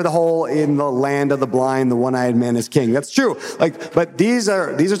people, remember the whole in the land of the blind, the one-eyed man is king. That's true. But these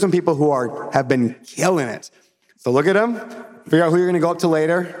are some people who have been killing it. So look at them, figure out who you're going to go up to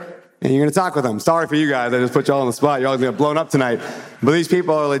later, and you're going to talk with them. Sorry for you guys. I just put you all on the spot. You're all going to get blown up tonight. But these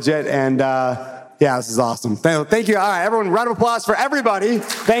people are legit, and yeah, this is awesome. Thank you. All right, everyone, round of applause for everybody.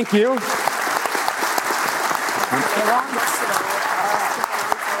 Thank you.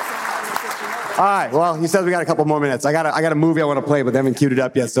 All right, well, he says we got a couple more minutes. I got a movie I want to play, but they haven't queued it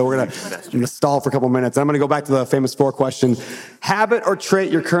up yet, so I'm gonna stall for a couple minutes. I'm gonna go back to the famous 4 question. Habit or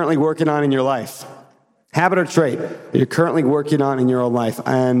trait you're currently working on in your life? Habit or trait that you're currently working on in your own life?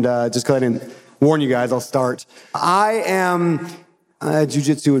 And just go ahead and warn you guys, I'll start. I am,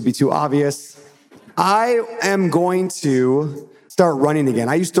 jiu-jitsu would be too obvious. I am going to start running again.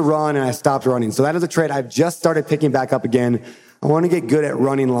 I used to run and I stopped running. So that is a trait I've just started picking back up again. I want to get good at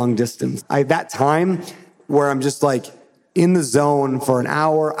running long distance. That time where I'm just like in the zone for an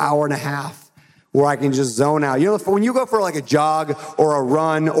hour, hour and a half, where I can just zone out. You know, when you go for like a jog or a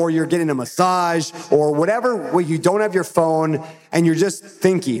run, or you're getting a massage or whatever, where you don't have your phone and you're just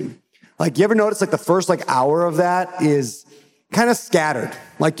thinking. Like, you ever notice like the first like hour of that is kind of scattered.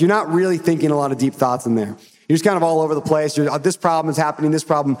 Like, you're not really thinking a lot of deep thoughts in there. You're just kind of all over the place. This problem is happening, this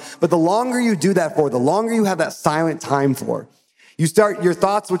problem. But the longer you do that for, the longer you have that silent time for, you start, your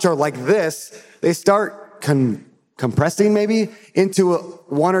thoughts, which are like this, they start compressing maybe into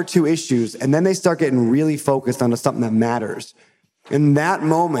 1 or 2 issues. And then they start getting really focused onto something that matters. In that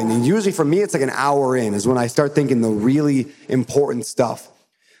moment, and usually for me, it's like an hour in, is when I start thinking the really important stuff.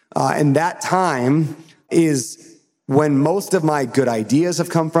 And that time is when most of my good ideas have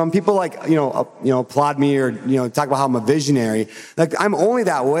come from. People like, applaud me or, talk about how I'm a visionary. Like, I'm only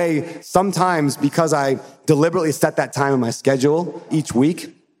that way sometimes because I deliberately set that time in my schedule each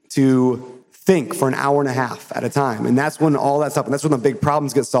week to think for an hour and a half at a time. And that's when all that stuff, and that's when the big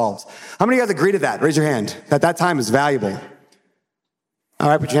problems get solved. How many of you guys agree to that? Raise your hand. That time is valuable. All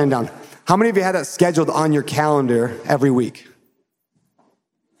right, put your hand down. How many of you had that scheduled on your calendar every week?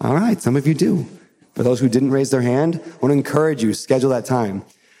 All right, some of you do. For those who didn't raise their hand, I want to encourage you, schedule that time.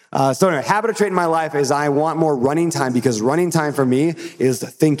 So anyway, habit or trait in my life is I want more running time, because running time for me is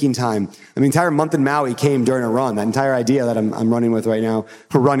thinking time. I mean, the entire month in Maui came during a run. That entire idea that I'm running with right now,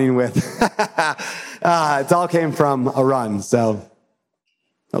 it all came from a run. So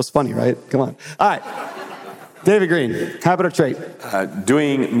that was funny, right? Come on. All right. David Green, habit or trait?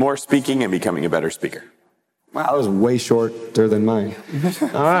 Doing more speaking and becoming a better speaker. Wow, that was way shorter than mine.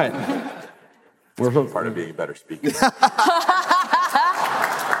 All right. We're part of being a better speaker.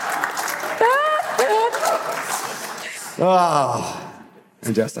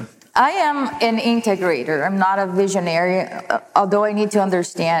 And Jessa? I am an integrator. I'm not a visionary, although I need to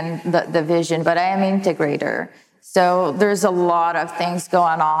understand the vision, but I am an integrator. So there's a lot of things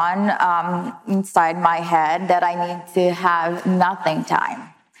going on inside my head that I need to have nothing time.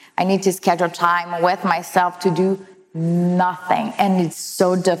 I need to schedule time with myself to do nothing. And it's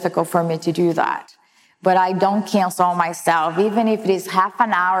so difficult for me to do that. But I don't cancel myself, even if it is half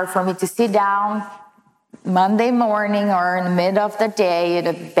an hour for me to sit down Monday morning or in the middle of the day at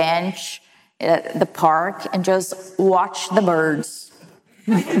a bench at the park and just watch the birds.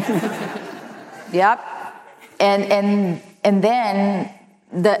 Yep. And then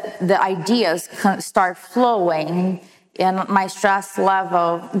the ideas start flowing, and my stress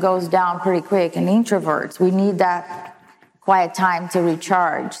level goes down pretty quick. And introverts, we need that quiet time to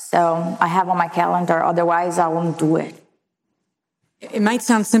recharge. So I have on my calendar, otherwise I won't do it. It might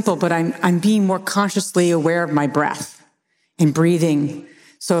sound simple, but I'm being more consciously aware of my breath and breathing.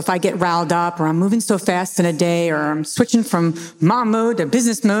 So if I get riled up or I'm moving so fast in a day or I'm switching from mom mode to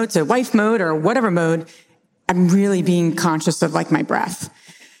business mode to wife mode or whatever mode, I'm really being conscious of like my breath,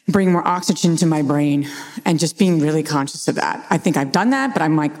 bringing more oxygen to my brain and just being really conscious of that. I think I've done that, but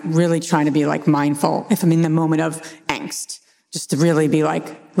I'm like really trying to be like mindful if I'm in the moment of angst, just to really be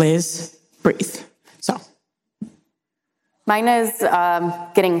like, Liz, breathe. So. Mine is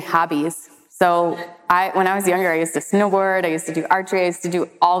getting hobbies. So when I was younger, I used to snowboard, I used to do archery, I used to do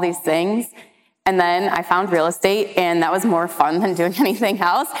all these things. And then I found real estate, and that was more fun than doing anything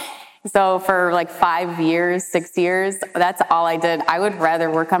else. So for like 5 years, 6 years, that's all I did. I would rather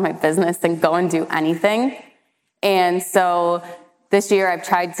work on my business than go and do anything. And so this year I've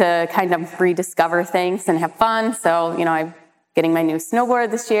tried to kind of rediscover things and have fun. So, I'm getting my new snowboard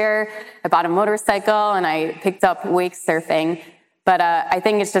this year. I bought a motorcycle and I picked up wake surfing. But I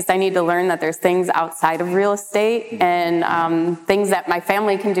think it's just I need to learn that there's things outside of real estate and things that my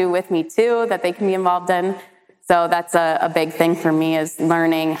family can do with me too, that they can be involved in. So that's a big thing for me is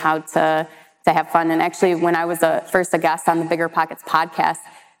learning how to have fun. And actually, when I was first a guest on the Bigger Pockets podcast,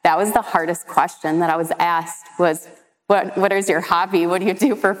 that was the hardest question that I was asked was, what is your hobby? What do you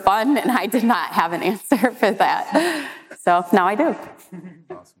do for fun? And I did not have an answer for that. So now I do.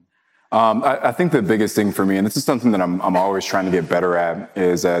 I think the biggest thing for me, and this is something that I'm always trying to get better at,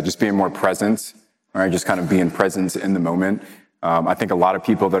 is just being more present, right? Just kind of being present in the moment. I think a lot of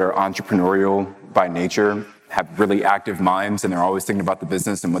people that are entrepreneurial by nature have really active minds, and they're always thinking about the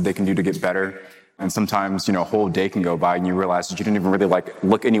business and what they can do to get better. And sometimes, a whole day can go by and you realize that you didn't even really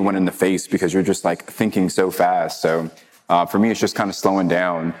look anyone in the face because you're just thinking so fast. So for me, it's just kind of slowing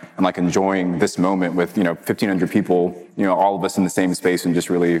down and enjoying this moment with, 1,500 people, all of us in the same space and just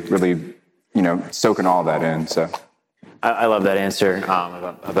really, really, soaking all that in. So I love that answer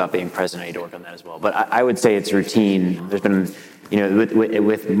about being present. I need to work on that as well. But I would say it's routine. There's been,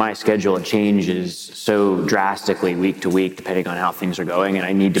 with my schedule, it changes so drastically week to week depending on how things are going, and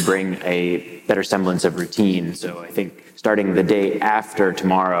I need to bring a better semblance of routine. So I think starting the day after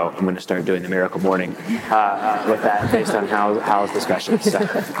tomorrow, I'm going to start doing the Miracle Morning with that based on Hal's discussion. So.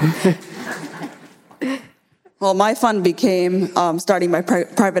 Well, my fun became starting my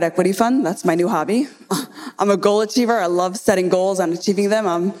private equity fund. That's my new hobby. I'm a goal achiever. I love setting goals and achieving them.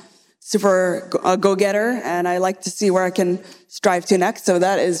 I'm super go-getter, and I like to see where I can strive to next. So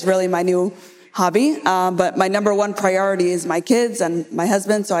that is really my new hobby. But my number one priority is my kids and my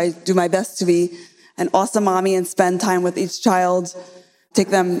husband. So I do my best to be an awesome mommy and spend time with each child, take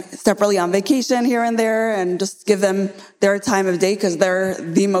them separately on vacation here and there, and just give them their time of day because they're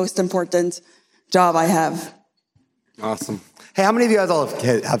the most important job I have. Awesome. Hey, how many of you guys all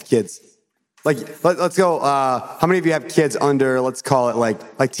have kids? Let's go. How many of you have kids under, let's call it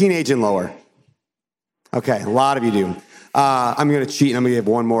like teenage and lower? Okay, a lot of you do. I'm going to cheat and I'm going to give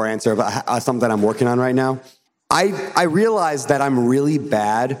one more answer about something that I'm working on right now. I realize that I'm really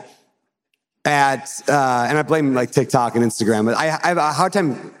bad at, and I blame TikTok and Instagram, but I have a hard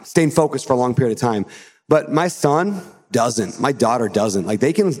time staying focused for a long period of time. But my son doesn't. My daughter doesn't.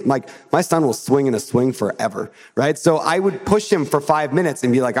 My son will swing in a swing forever, right? So I would push him for 5 minutes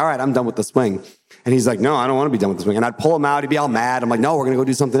and be like, all right, I'm done with the swing. And he's like, no, I don't want to be done with the swing. And I'd pull him out. He'd be all mad. I'm like, no, we're going to go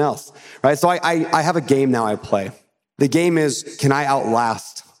do something else, right? So I have a game now I play. The game is, can I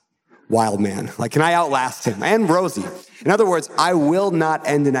outlast Wildman? Can I outlast him? And Rosie. In other words, I will not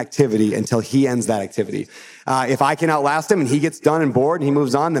end an activity until he ends that activity. If I can outlast him and he gets done and bored and he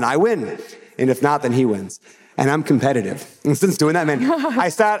moves on, then I win. And if not, then he wins. And I'm competitive. And since doing that, man, I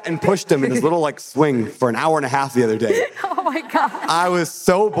sat and pushed him in his little swing for an hour and a half the other day. Oh my God. I was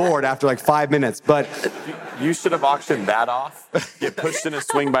so bored after 5 minutes, but you should have auctioned that off. Get pushed in a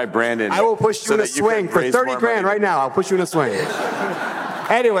swing by Brandon. I will push you in a swing for 30 grand right now. I'll push you in a swing.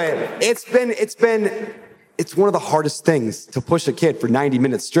 Anyway, it's one of the hardest things to push a kid for 90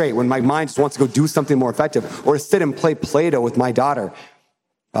 minutes straight when my mind just wants to go do something more effective or to sit and play Play-Doh with my daughter.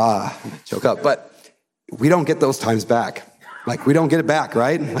 Choke up. But we don't get those times back. We don't get it back,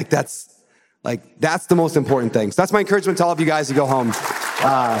 right? That's the most important thing. So that's my encouragement to all of you guys to go home.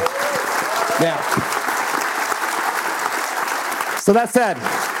 Yeah. So that said,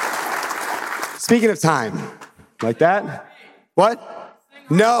 speaking of time, like that? What?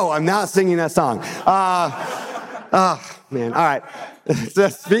 No, I'm not singing that song. Man, all right. So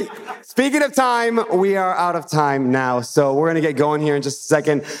speaking of time, we are out of time now, so we're going to get going here in just a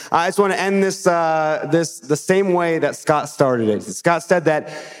second. I just want to end this the same way that Scott started it. Scott said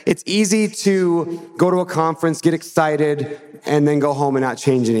that it's easy to go to a conference, get excited, and then go home and not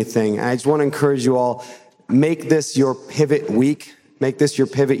change anything. And I just want to encourage you all, make this your pivot week Make this your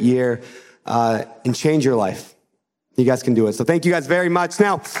pivot year and change your life. You guys can do it. So thank you guys very much.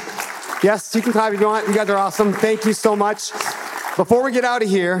 Now, yes, you can clap if you want. You guys are awesome. Thank you so much. Before we get out of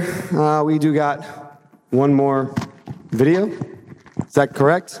here, we do got one more video. Is that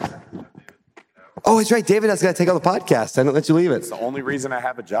correct? Oh, it's right. David has got to take out the podcast. I didn't let you leave it. It's the only reason I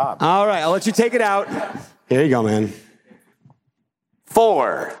have a job. All right, I'll let you take it out. Here you go, man.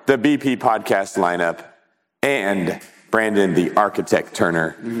 For the BP podcast lineup and Brandon, the architect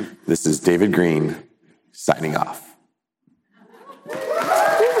Turner, this is David Green signing off.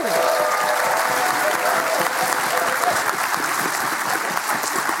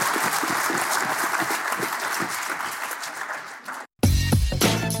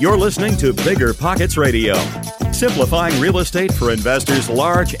 You're listening to Bigger Pockets Radio, simplifying real estate for investors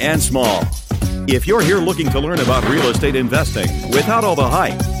large and small. If you're here looking to learn about real estate investing without all the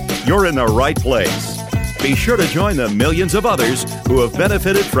hype, you're in the right place. Be sure to join the millions of others who have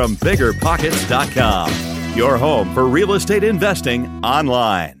benefited from BiggerPockets.com, your home for real estate investing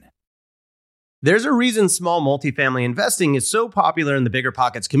online. There's a reason small multifamily investing is so popular in the Bigger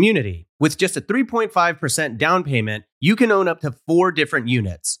Pockets community. With just a 3.5% down payment, you can own up to 4 different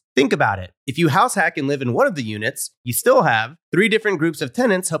units. Think about it. If you house hack and live in one of the units, you still have 3 different groups of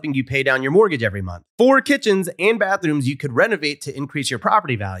tenants helping you pay down your mortgage every month, 4 kitchens and bathrooms you could renovate to increase your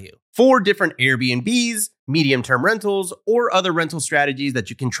property value, 4 different Airbnbs, medium-term rentals, or other rental strategies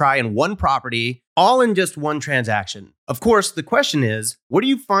that you can try in one property, all in just one transaction. Of course, the question is, where do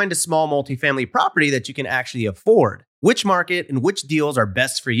you find a small multifamily property that you can actually afford? Which market and which deals are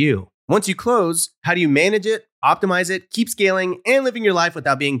best for you? Once you close, how do you manage it, optimize it, keep scaling, and living your life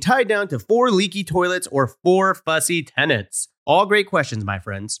without being tied down to 4 leaky toilets or 4 fussy tenants? All great questions, my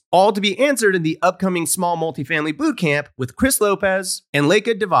friends. All to be answered in the upcoming Small Multifamily Bootcamp with Chris Lopez and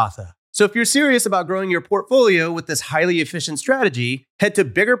Leica Devatha. So if you're serious about growing your portfolio with this highly efficient strategy, head to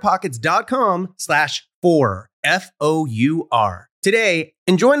biggerpockets.com/4, F-O-U-R, today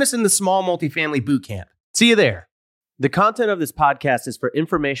and join us in the Small Multifamily Bootcamp. See you there. The content of this podcast is for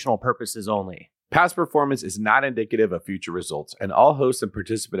informational purposes only. Past performance is not indicative of future results, and all host and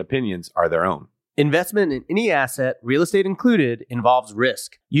participant opinions are their own. Investment in any asset, real estate included, involves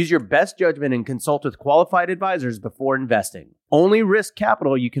risk. Use your best judgment and consult with qualified advisors before investing. Only risk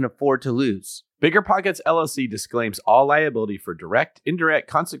capital you can afford to lose. Bigger Pockets LLC disclaims all liability for direct, indirect,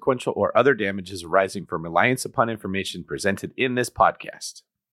 consequential, or other damages arising from reliance upon information presented in this podcast.